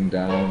 putting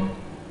down.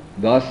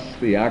 Thus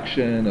the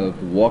action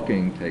of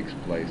walking takes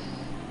place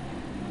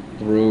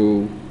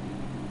through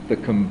the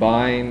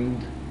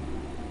combined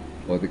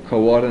or the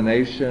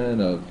coordination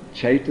of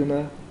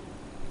chaitana,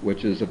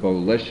 which is a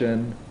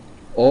volition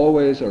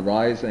always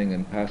arising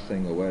and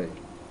passing away.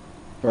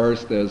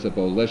 First there's a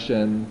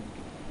volition,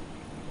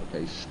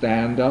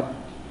 stand up,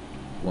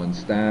 one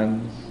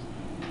stands,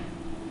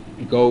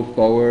 go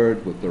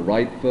forward with the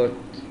right foot,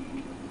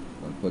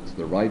 one puts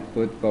the right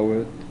foot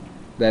forward,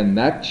 then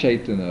that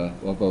chaitana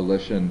or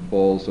volition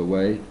falls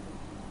away,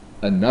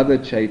 another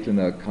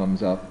chaitana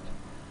comes up,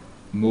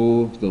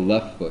 move the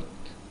left foot,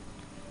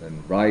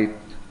 then right,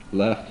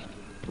 left,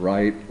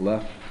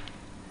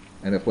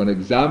 and if one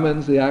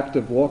examines the act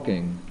of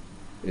walking,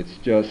 it's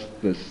just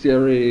the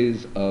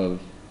series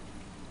of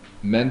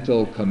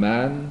mental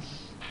commands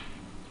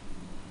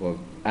or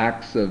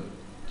acts of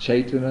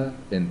chaitana,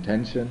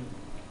 intention,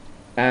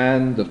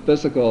 and the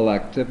physical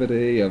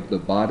activity of the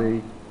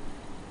body,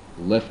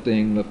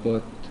 lifting the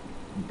foot,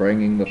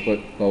 bringing the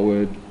foot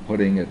forward,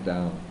 putting it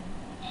down.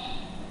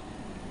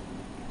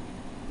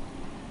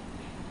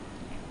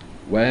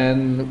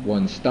 When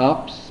one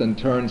stops and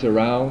turns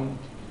around,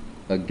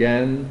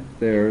 again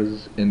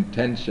there's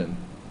intention.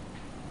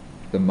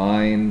 The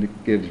mind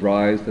gives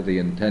rise to the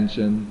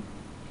intention,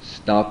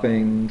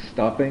 stopping,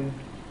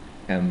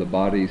 and the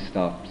body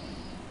stops.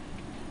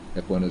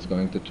 If one is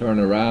going to turn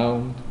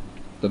around,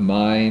 the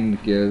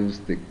mind gives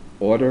the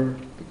order,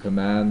 the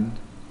command,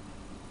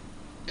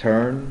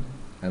 turn,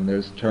 and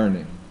there's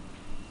turning.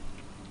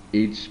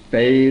 Each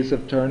phase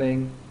of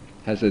turning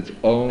has its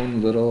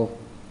own little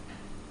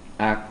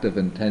act of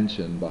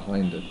intention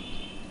behind it.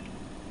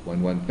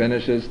 When one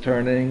finishes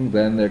turning,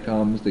 then there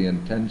comes the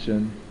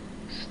intention,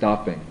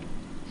 stopping,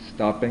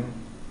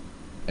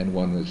 and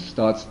when it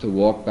starts to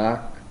walk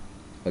back,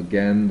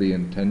 again the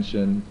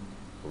intention,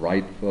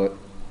 right foot,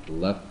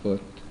 left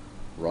foot,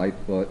 right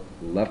foot,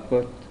 left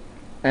foot,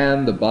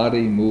 and the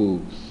body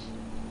moves,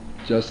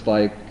 just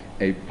like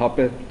a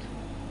puppet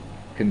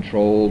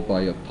controlled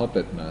by a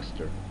puppet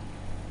master.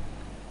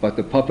 But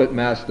the puppet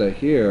master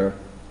here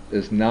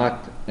is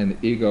not an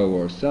ego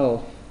or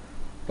self,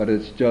 but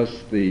it's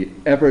just the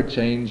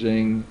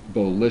ever-changing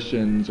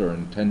volitions or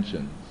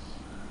intentions.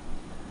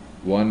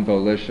 One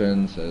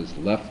volition says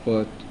left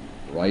foot,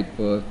 right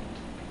foot,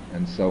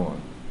 and so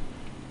on.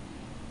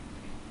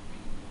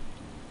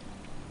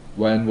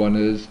 When one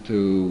is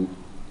to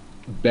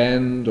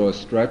bend or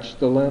stretch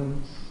the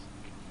limbs,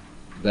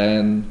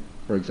 then,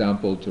 for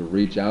example, to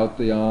reach out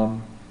the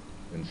arm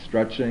in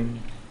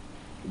stretching,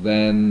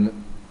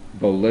 then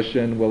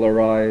volition will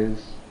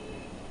arise,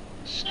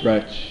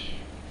 stretch,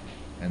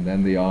 and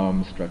then the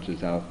arm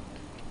stretches out.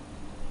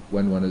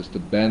 When one is to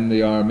bend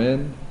the arm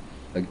in,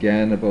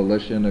 again a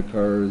volition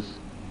occurs,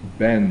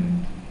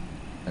 bend,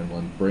 and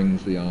one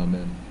brings the arm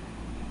in.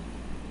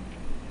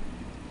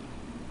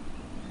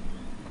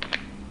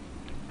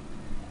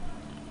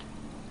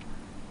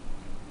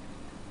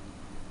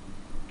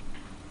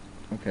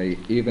 Okay,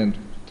 even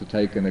to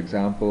take an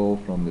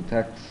example from the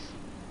text,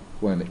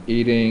 when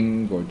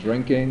eating or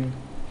drinking,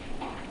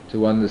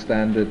 to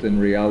understand it in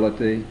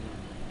reality,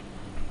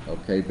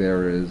 okay,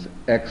 there is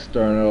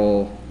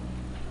external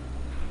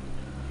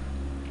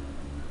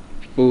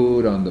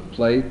food on the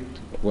plate.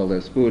 Well,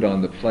 there's food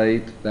on the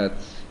plate,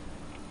 that's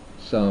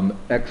some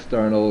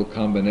external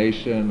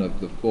combination of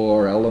the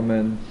four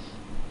elements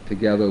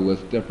together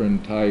with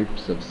different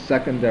types of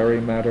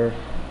secondary matter,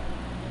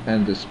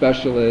 and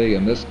especially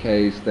in this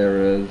case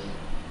there is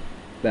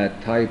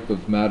that type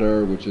of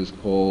matter which is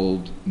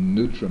called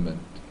nutriment,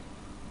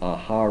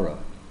 ahara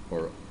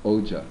or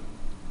oja.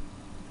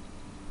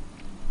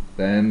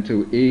 Then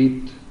to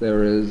eat,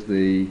 there is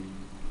the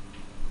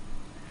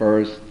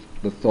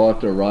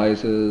thought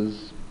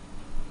arises,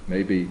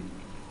 maybe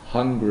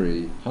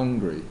hungry.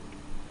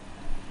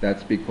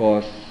 That's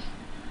because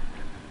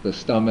the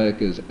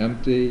stomach is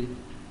empty,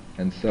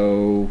 and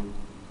so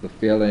the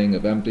feeling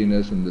of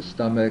emptiness in the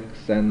stomach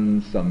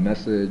sends some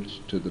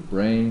message to the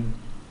brain,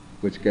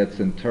 which gets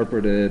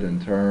interpreted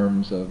in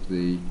terms of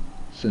the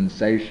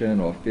sensation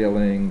or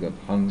feeling of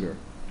hunger.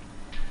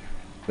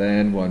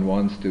 Then one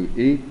wants to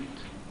eat,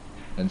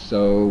 and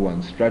so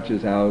one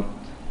stretches out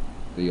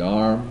the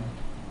arm.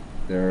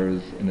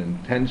 There's an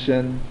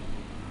intention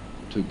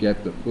to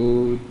get the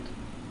food.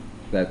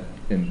 That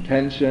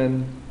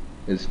intention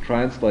is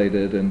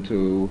translated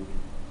into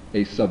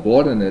a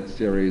subordinate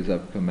series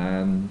of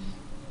commands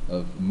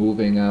of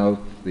moving out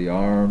the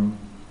arm,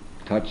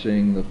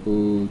 touching the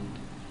food,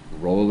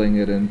 rolling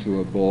it into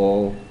a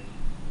ball,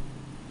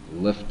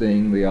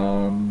 lifting the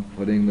arm,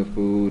 putting the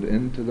food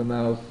into the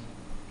mouth.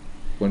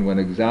 When one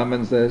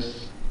examines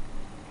this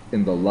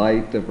in the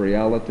light of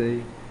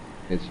reality,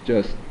 it's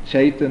just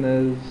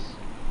chaitanas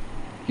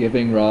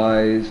giving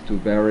rise to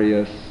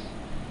various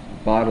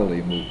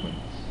bodily movements.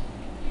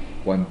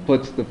 One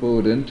puts the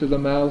food into the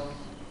mouth,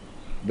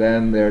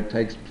 then there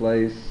takes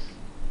place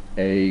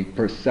a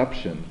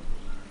perception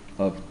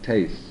of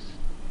taste.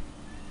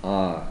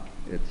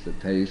 It's a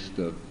taste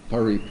of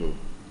paripu,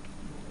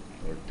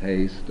 or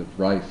taste of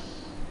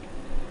rice.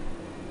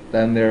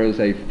 Then there is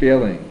a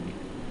feeling.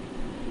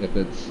 If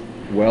it's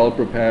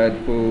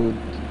well-prepared food,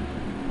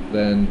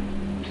 then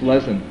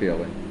pleasant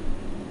feeling.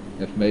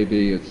 If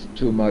maybe it's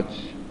too much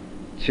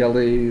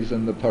chilies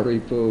in the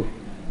paripu,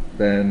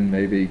 then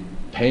maybe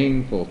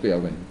painful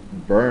feeling,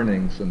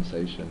 burning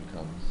sensation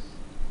comes.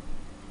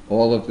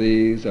 All of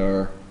these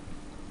are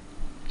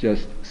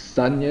just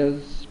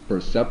sanyas,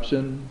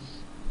 perceptions,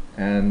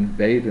 and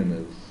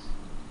vedanas,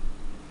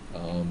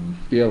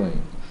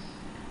 feelings.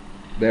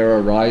 They're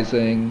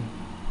arising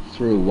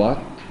through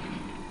what?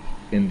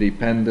 In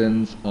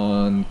dependence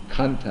on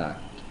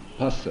contact,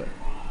 phassa.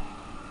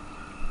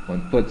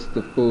 One puts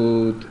the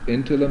food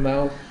into the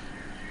mouth,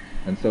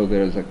 and so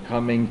there's a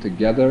coming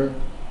together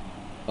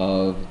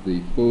of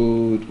the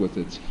food with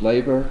its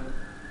flavor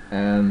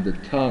and the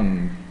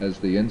tongue as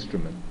the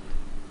instrument.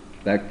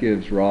 That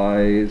gives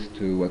rise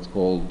to what's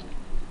called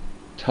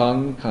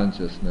tongue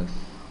consciousness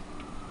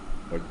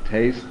or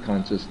taste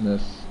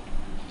consciousness,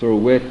 through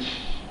which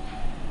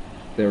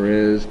there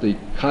is the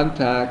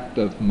contact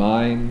of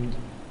mind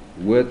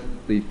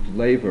with the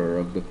flavor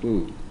of the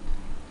food.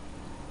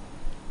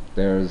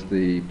 There's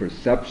the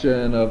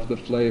perception of the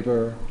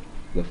flavor,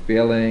 the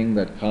feeling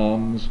that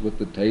comes with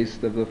the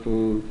taste of the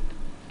food,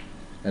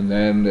 and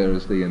then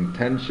there's the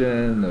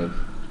intention of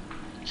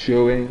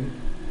chewing,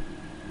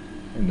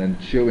 and then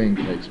chewing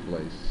takes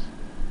place.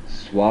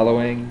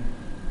 Swallowing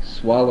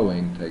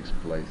takes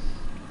place.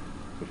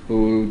 The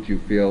food, you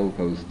feel,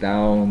 goes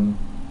down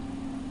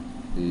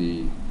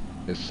the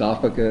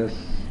esophagus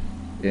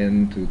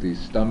into the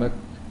stomach,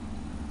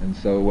 and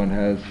so one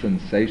has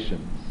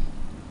sensations.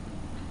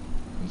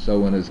 And so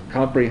one is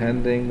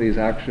comprehending these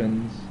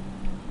actions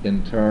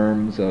in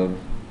terms of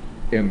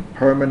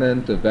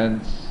impermanent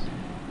events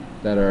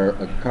that are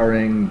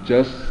occurring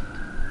just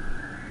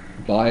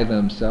by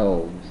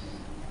themselves,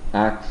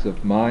 acts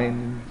of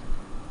mind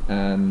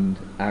and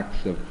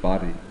acts of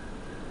body.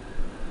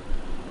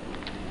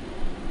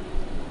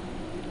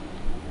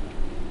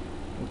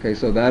 Okay,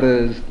 so that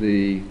is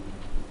the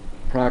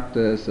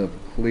practice of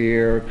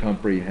clear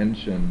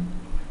comprehension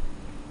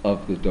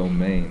of the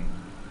domain.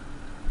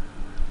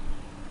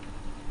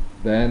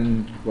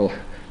 Then, well,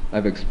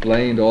 I've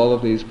explained all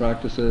of these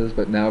practices,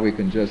 but now we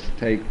can just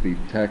take the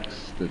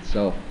text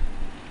itself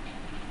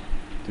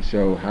to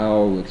show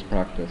how it's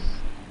practiced.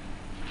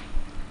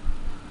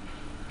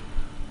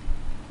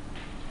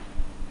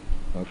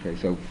 Okay,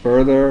 so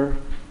further,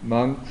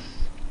 monks,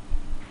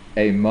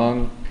 a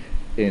monk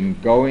in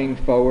going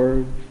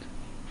forward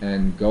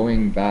and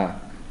going back,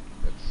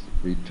 that's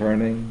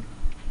returning,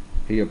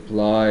 he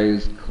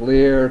applies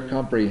clear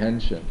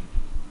comprehension.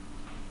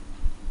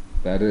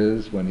 That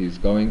is, when he's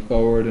going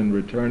forward and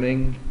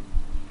returning,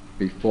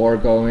 before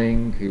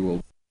going, he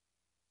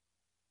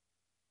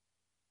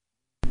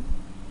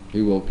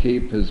will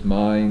keep his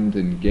mind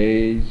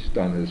engaged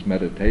on his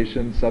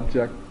meditation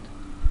subject.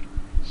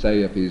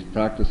 Say if he's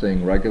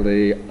practicing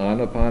regularly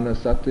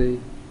anapanasati,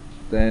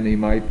 then he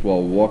might,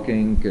 while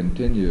walking,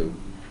 continue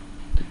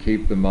to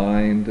keep the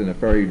mind in a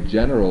very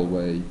general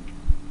way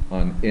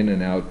on in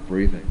and out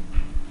breathing.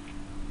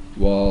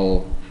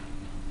 While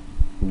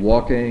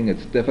walking,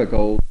 it's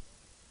difficult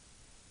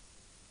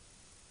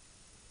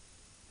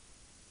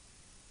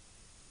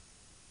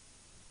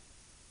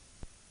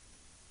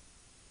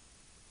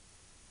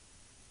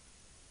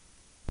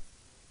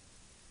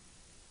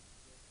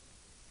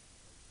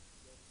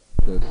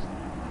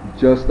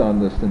just on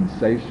the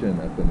sensation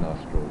at the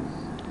nostrils.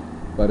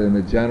 But in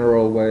a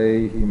general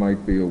way, he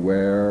might be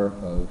aware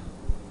of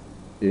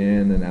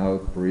in and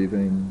out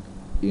breathing,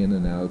 in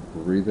and out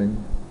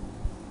breathing.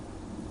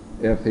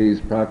 If he's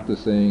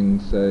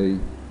practicing, say,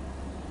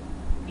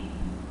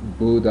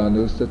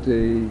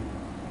 Buddhanusati,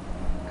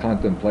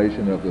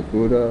 contemplation of the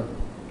Buddha,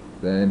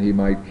 then he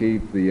might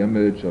keep the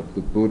image of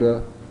the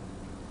Buddha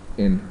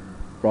in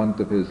front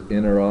of his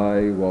inner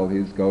eye while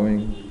he's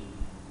going.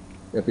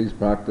 If he's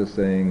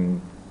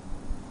practicing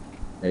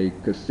a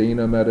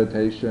kasina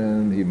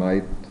meditation, he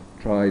might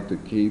try to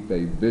keep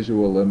a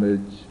visual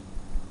image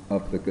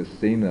of the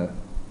kasina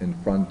in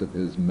front of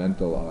his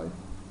mental eye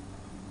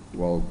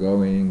while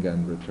going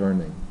and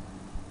returning.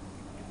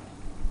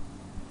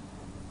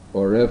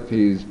 Or if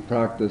he's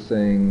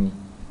practicing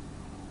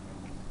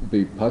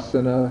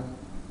vipassana,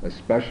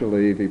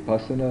 especially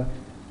vipassana,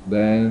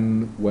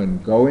 then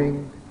when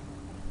going,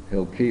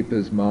 he'll keep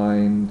his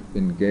mind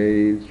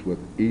engaged with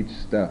each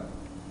step.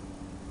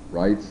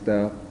 Right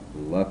step,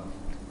 left,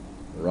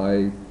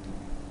 right,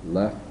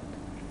 left,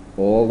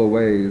 all the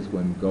ways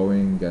when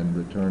going and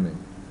returning.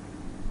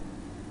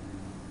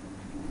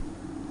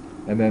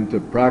 And then to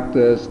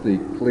practice the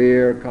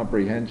clear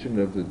comprehension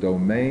of the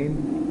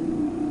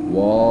domain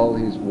while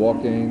he's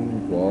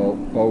walking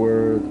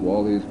forward,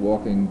 while he's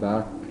walking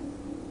back,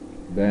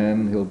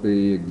 then he'll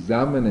be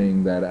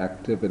examining that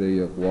activity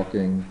of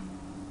walking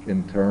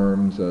in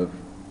terms of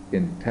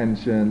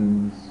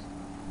intentions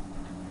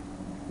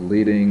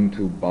leading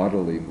to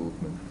bodily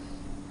movements,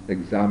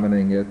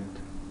 examining it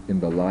in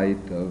the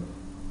light of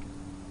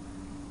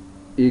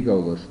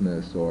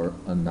egolessness or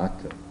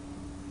anatta.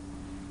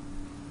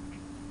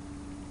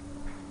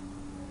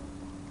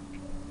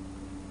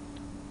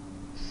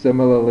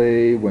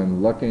 Similarly,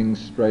 when looking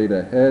straight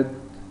ahead,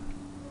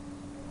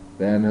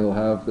 then he'll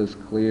have this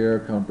clear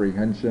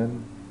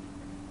comprehension.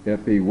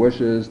 If he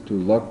wishes to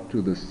look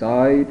to the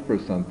side for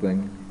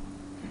something,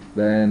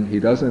 then he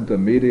doesn't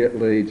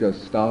immediately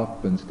just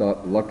stop and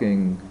start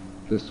looking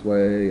this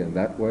way and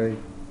that way,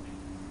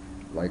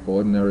 like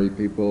ordinary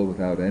people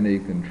without any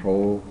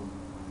control,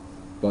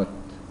 but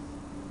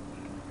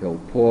he'll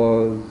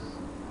pause,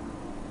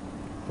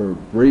 for a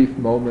brief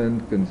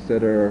moment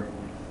consider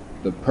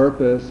the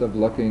purpose of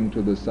looking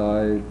to the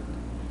side,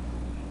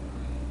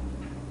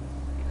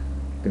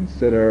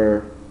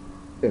 consider,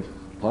 if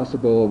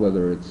possible,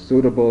 whether it's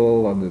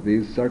suitable under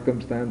these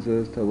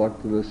circumstances to look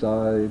to the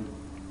side.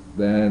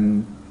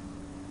 Then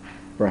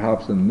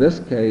perhaps in this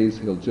case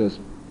he'll just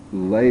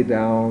lay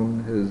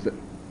down his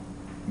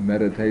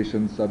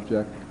meditation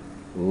subject,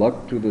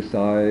 look to the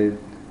side.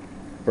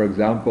 For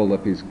example,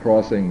 if he's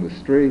crossing the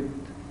street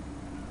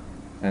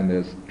and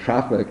there's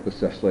traffic,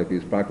 especially if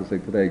he's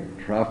practicing today,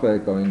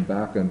 traffic going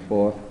back and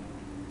forth,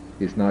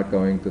 he's not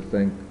going to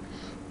think,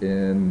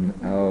 in,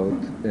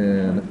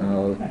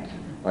 out.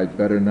 I'd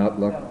better not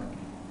look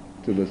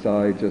to the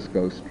side, just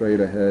go straight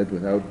ahead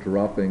without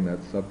dropping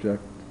that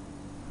subject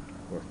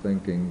or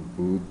thinking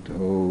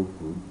Buddho,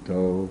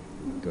 Buddho,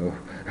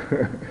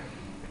 Buddho.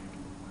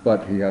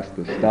 But he has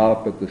to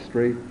stop at the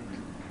street,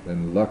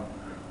 then look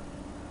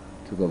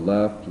to the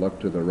left, look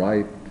to the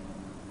right,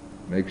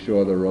 make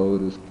sure the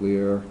road is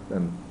clear,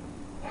 then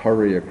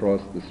hurry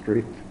across the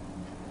street.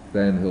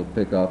 Then he'll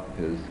pick up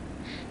his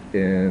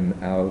in,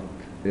 out,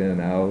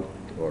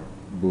 or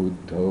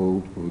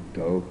Buddho,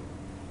 Buddho.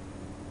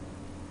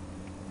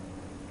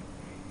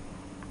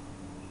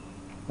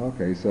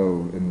 Okay,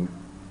 so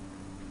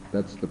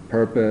that's the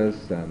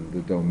purpose and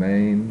the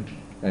domain,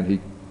 and he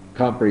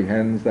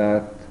comprehends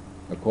that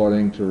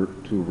according to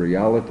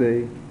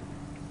reality,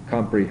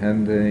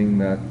 comprehending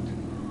that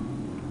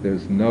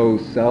there's no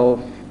self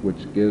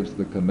which gives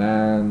the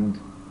command,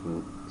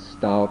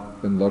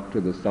 stop and look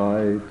to the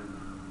side,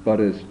 but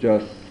it's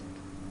just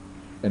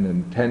an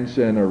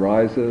intention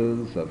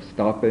arises of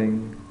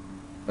stopping,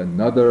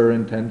 another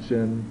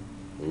intention,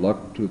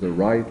 look to the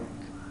right,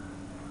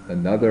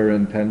 another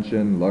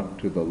intention, look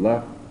to the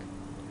left,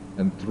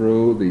 and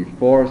through the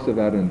force of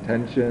that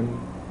intention,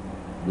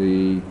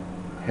 the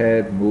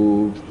head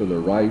moves to the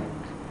right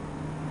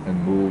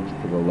and moves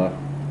to the left.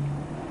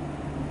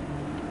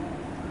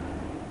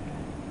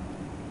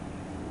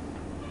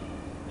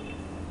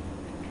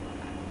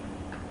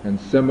 And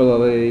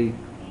similarly,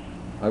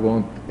 I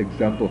won't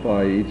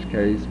exemplify each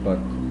case, but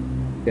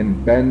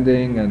in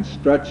bending and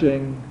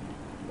stretching,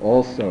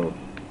 also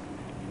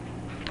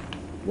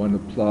one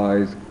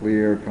applies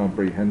clear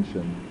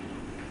comprehension.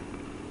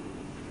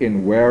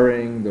 In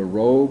wearing the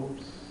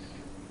robes,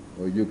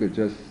 or you could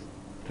just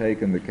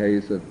take in the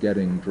case of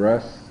getting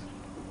dressed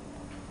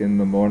in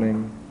the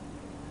morning,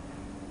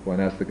 one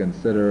has to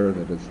consider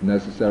that it's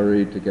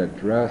necessary to get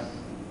dressed.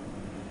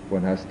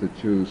 One has to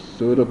choose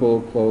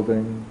suitable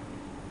clothing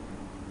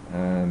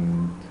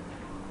and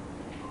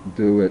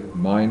do it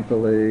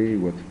mindfully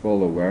with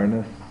full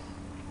awareness.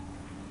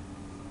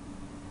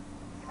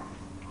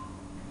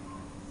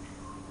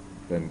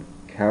 Then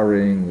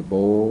carrying the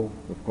bowl,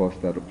 of course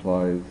that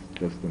applies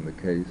just in the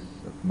case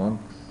of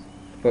monks.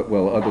 But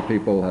well, other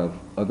people have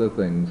other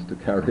things to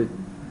carry,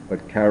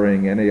 but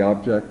carrying any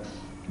objects,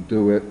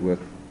 do it with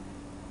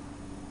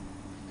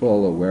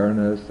full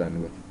awareness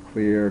and with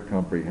clear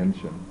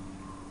comprehension.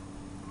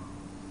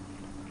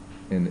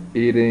 In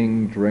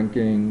eating,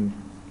 drinking,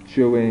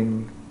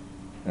 chewing,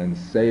 and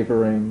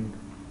savoring,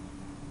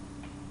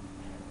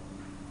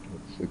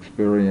 it's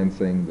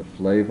experiencing the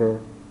flavor,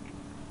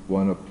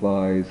 one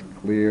applies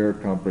clear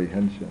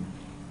comprehension.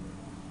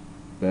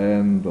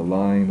 Then the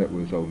line that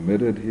was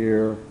omitted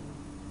here,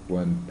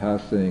 when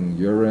passing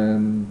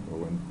urine or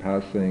when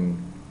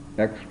passing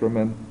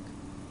excrement,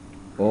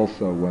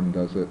 also one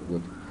does it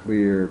with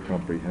clear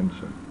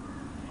comprehension.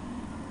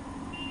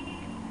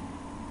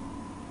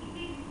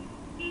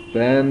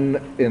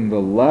 Then in the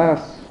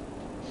last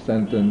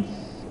sentence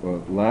or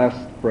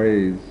last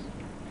phrase,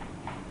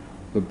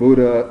 the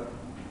Buddha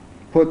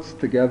puts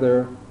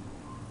together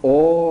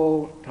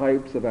all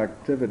types of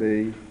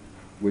activity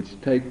which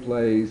take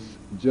place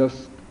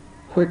just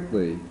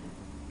quickly.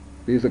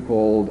 These are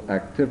called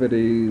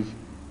activities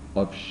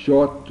of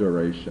short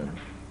duration.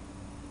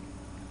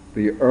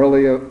 The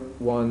earlier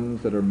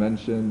ones that are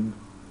mentioned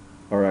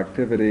are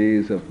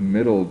activities of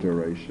middle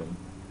duration,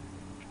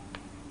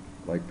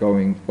 like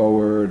going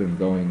forward and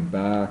going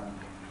back,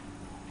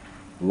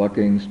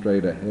 looking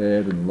straight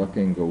ahead and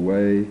looking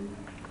away.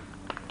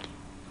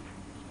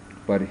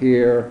 But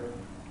here,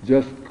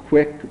 just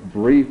quick,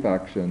 brief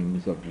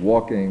actions of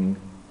walking,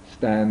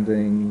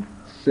 standing,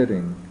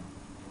 sitting.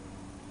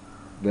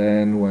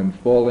 Then when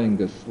falling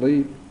to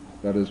sleep,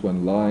 that is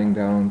when lying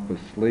down for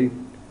sleep,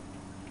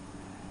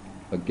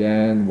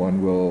 again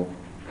one will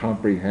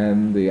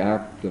comprehend the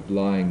act of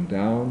lying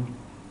down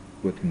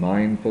with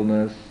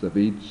mindfulness of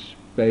each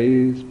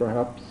phase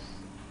perhaps.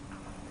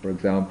 For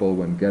example,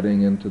 when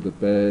getting into the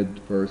bed,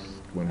 first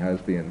one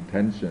has the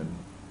intention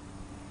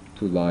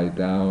to lie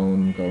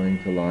down,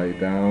 going to lie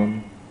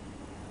down.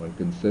 One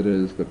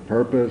considers the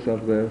purpose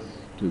of this,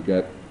 to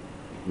get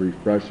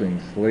refreshing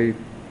sleep,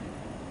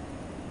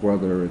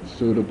 whether it's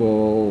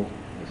suitable,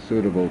 a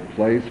suitable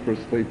place for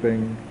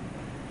sleeping.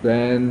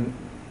 Then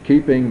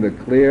keeping the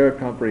clear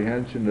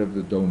comprehension of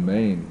the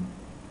domain.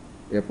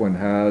 If one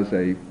has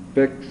a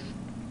fixed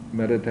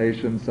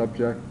meditation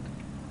subject,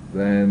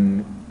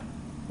 then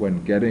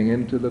when getting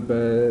into the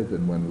bed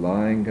and when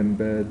lying in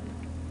bed,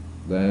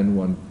 then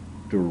one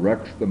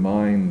directs the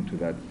mind to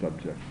that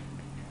subject.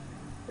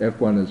 If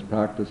one is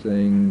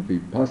practicing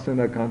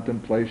vipassana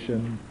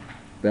contemplation,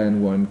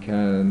 then one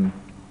can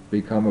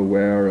become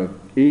aware of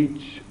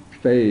each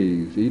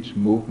phase, each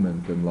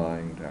movement in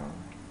lying down.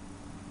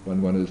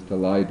 When one is to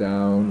lie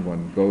down,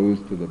 one goes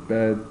to the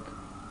bed,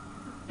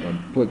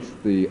 one puts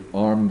the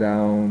arm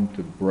down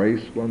to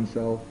brace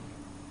oneself,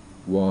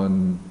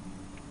 one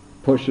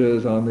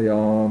pushes on the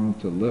arm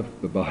to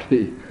lift the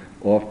body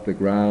off the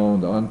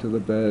ground onto the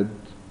bed,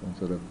 one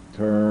sort of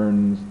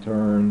turns,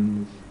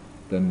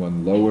 Then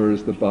one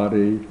lowers the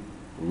body,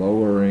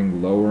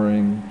 lowering,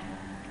 lowering.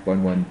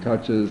 When one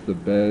touches the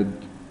bed,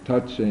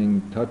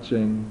 touching,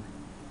 touching.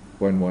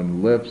 When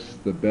one lifts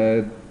the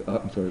bed,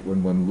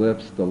 when one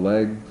lifts the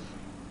legs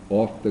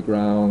off the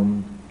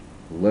ground,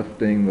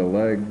 lifting the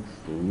legs,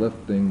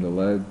 pulling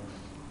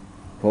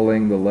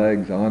the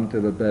legs onto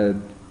the bed,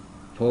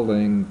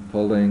 pulling,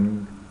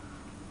 pulling,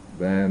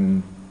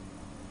 then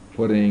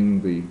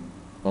putting the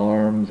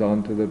arms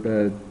onto the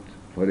bed,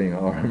 putting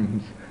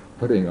arms.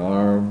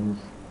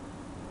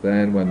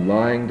 Then when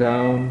lying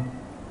down,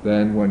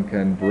 then one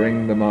can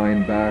bring the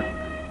mind back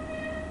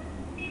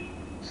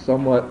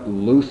somewhat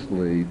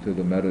loosely to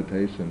the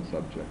meditation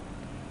subject.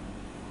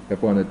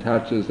 If one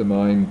attaches the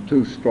mind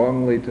too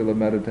strongly to the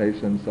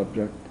meditation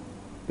subject,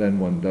 then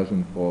one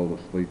doesn't fall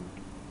asleep.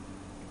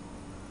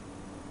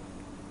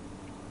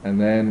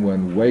 And then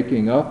when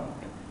waking up,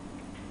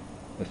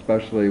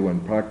 especially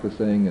when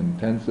practicing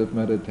intensive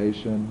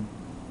meditation,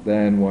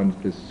 then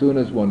as soon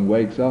as one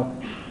wakes up,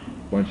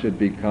 one should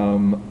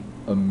become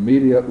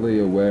immediately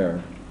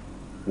aware.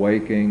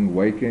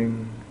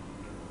 Waking,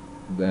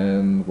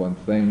 then one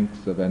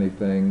thinks of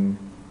anything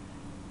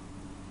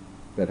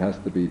that has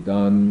to be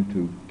done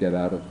to get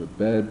out of the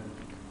bed.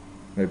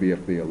 Maybe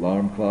if the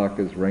alarm clock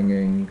is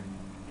ringing,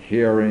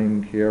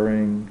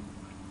 hearing,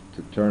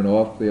 to turn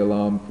off the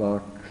alarm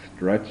clock,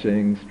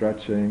 stretching,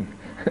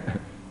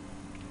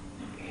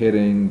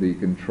 hitting the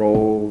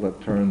control that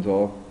turns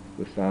off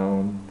the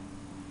sound,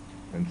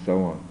 and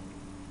so on.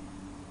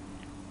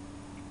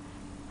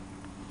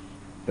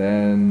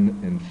 Then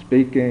in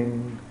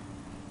speaking,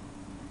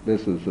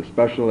 this is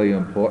especially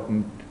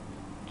important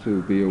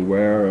to be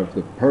aware of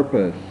the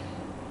purpose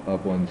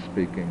of one's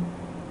speaking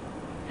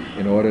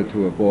in order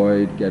to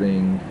avoid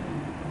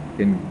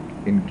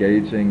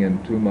engaging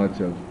in too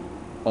much of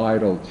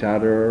idle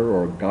chatter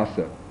or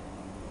gossip.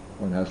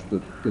 One has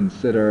to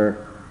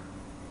consider,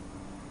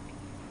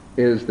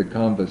 is the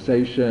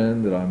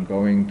conversation that I'm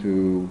going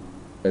to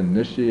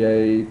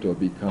initiate or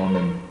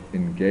become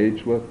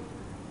engaged with,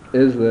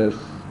 is this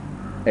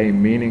a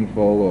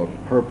meaningful or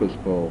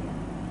purposeful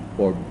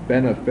or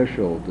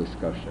beneficial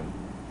discussion?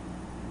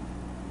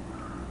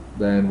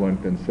 Then one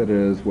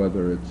considers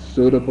whether it's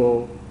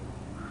suitable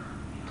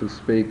to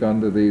speak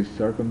under these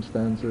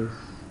circumstances.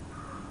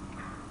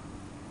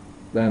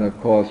 Then, of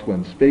course,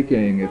 when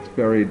speaking, it's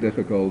very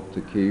difficult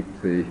to keep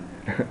the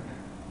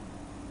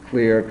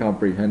clear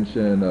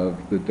comprehension of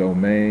the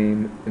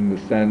domain in the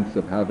sense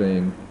of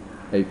having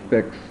a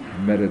fixed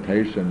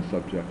meditation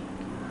subject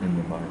in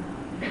the mind.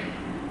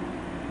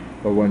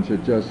 But one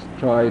should just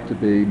try to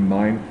be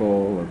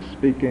mindful of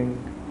speaking.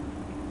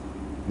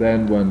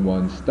 Then when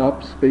one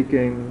stops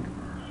speaking,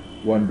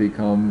 one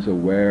becomes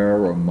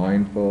aware or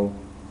mindful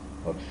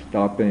of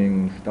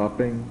stopping,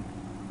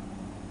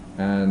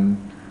 and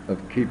of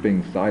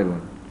keeping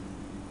silent.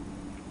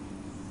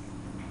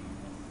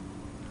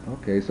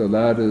 Okay, so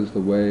that is the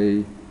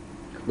way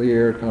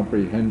clear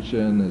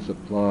comprehension is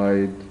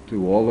applied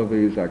to all of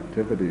these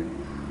activities.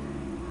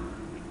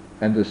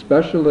 And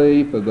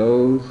especially for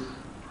those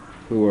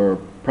who are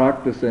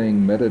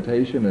practicing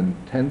meditation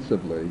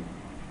intensively,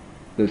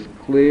 this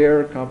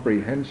clear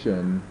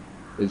comprehension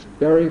is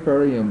very,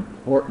 very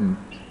important,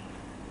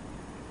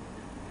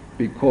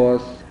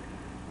 because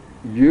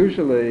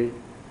usually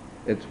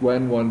it's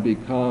when one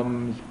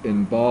becomes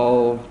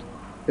involved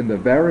in the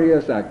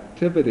various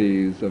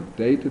activities of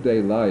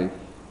day-to-day life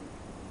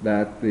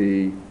that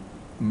the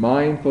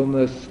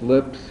mindfulness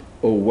slips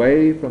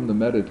away from the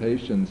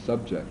meditation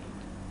subject.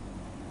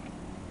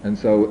 And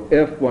so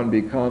if one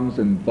becomes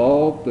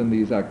involved in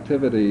these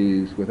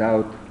activities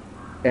without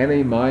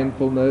any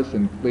mindfulness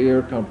and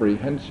clear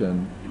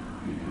comprehension,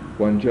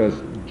 one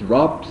just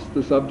drops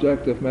the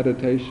subject of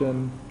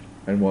meditation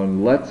and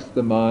one lets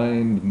the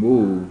mind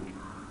move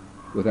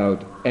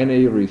without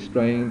any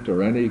restraint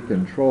or any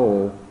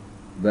control,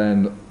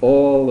 then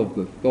all of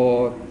the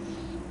thoughts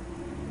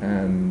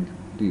and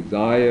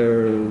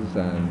desires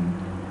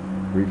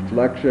and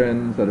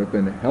reflections that have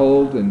been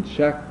held in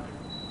check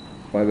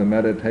by the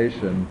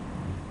meditation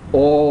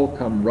all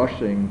come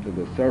rushing to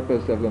the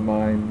surface of the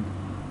mind,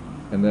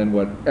 and then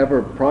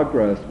whatever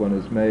progress one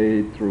has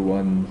made through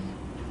one's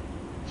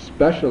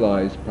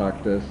specialized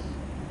practice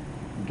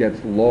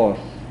gets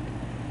lost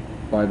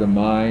by the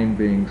mind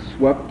being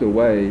swept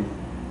away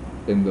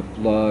in the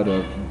flood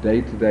of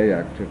day-to-day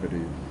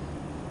activities.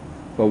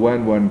 But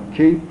when one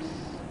keeps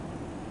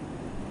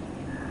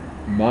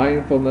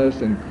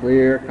mindfulness and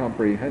clear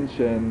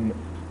comprehension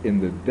in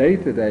the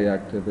day-to-day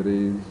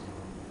activities,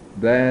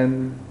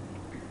 then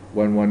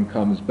when one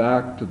comes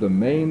back to the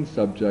main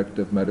subject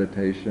of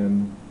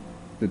meditation,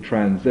 the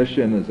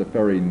transition is a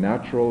very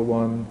natural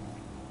one,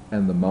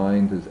 and the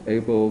mind is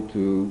able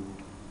to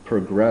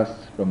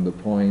progress from the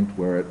point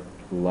where it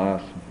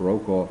last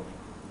broke off.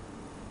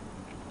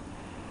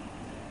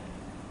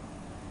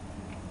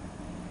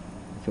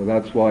 So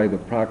that's why the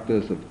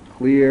practice of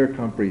clear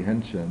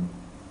comprehension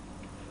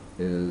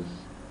is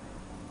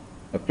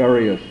a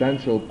very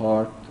essential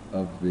part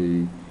of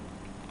the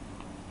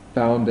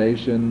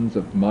foundations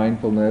of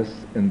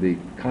mindfulness in the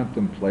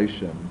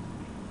contemplation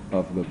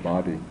of the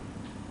body.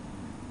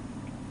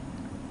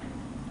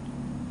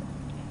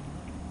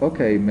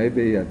 Okay,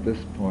 maybe at this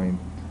point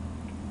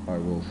I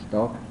will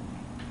stop.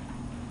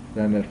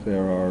 Then if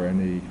there are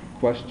any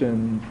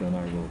questions, then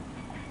I will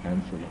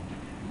answer them.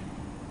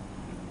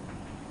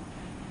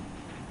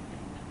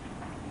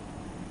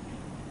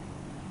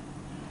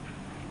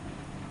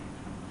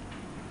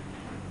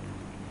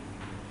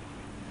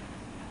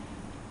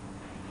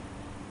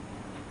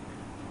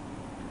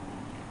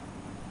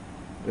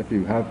 If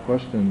you have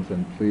questions,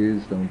 then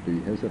please don't be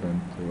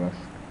hesitant to ask.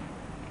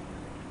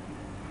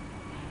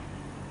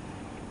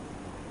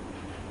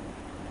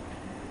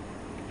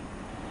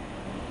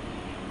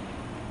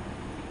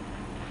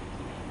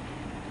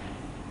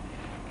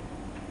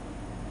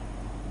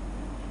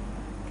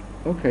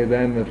 Okay,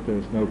 then if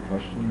there's no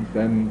questions,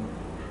 then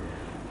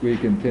we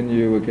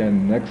continue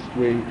again next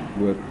week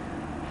with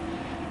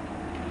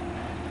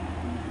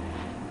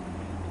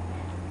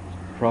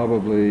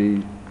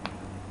probably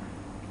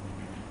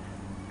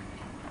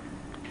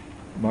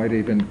might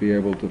even be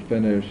able to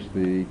finish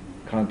the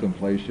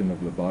contemplation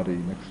of the body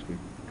next week.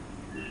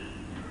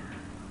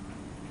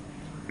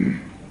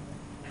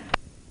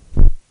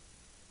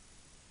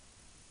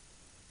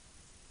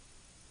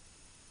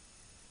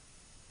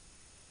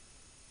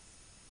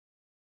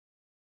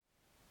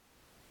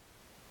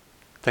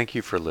 Thank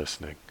you for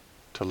listening.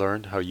 To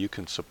learn how you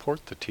can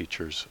support the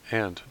teachers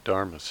and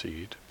Dharma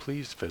Seed,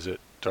 please visit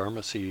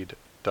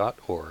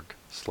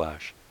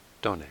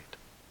dharmaseed.org/donate.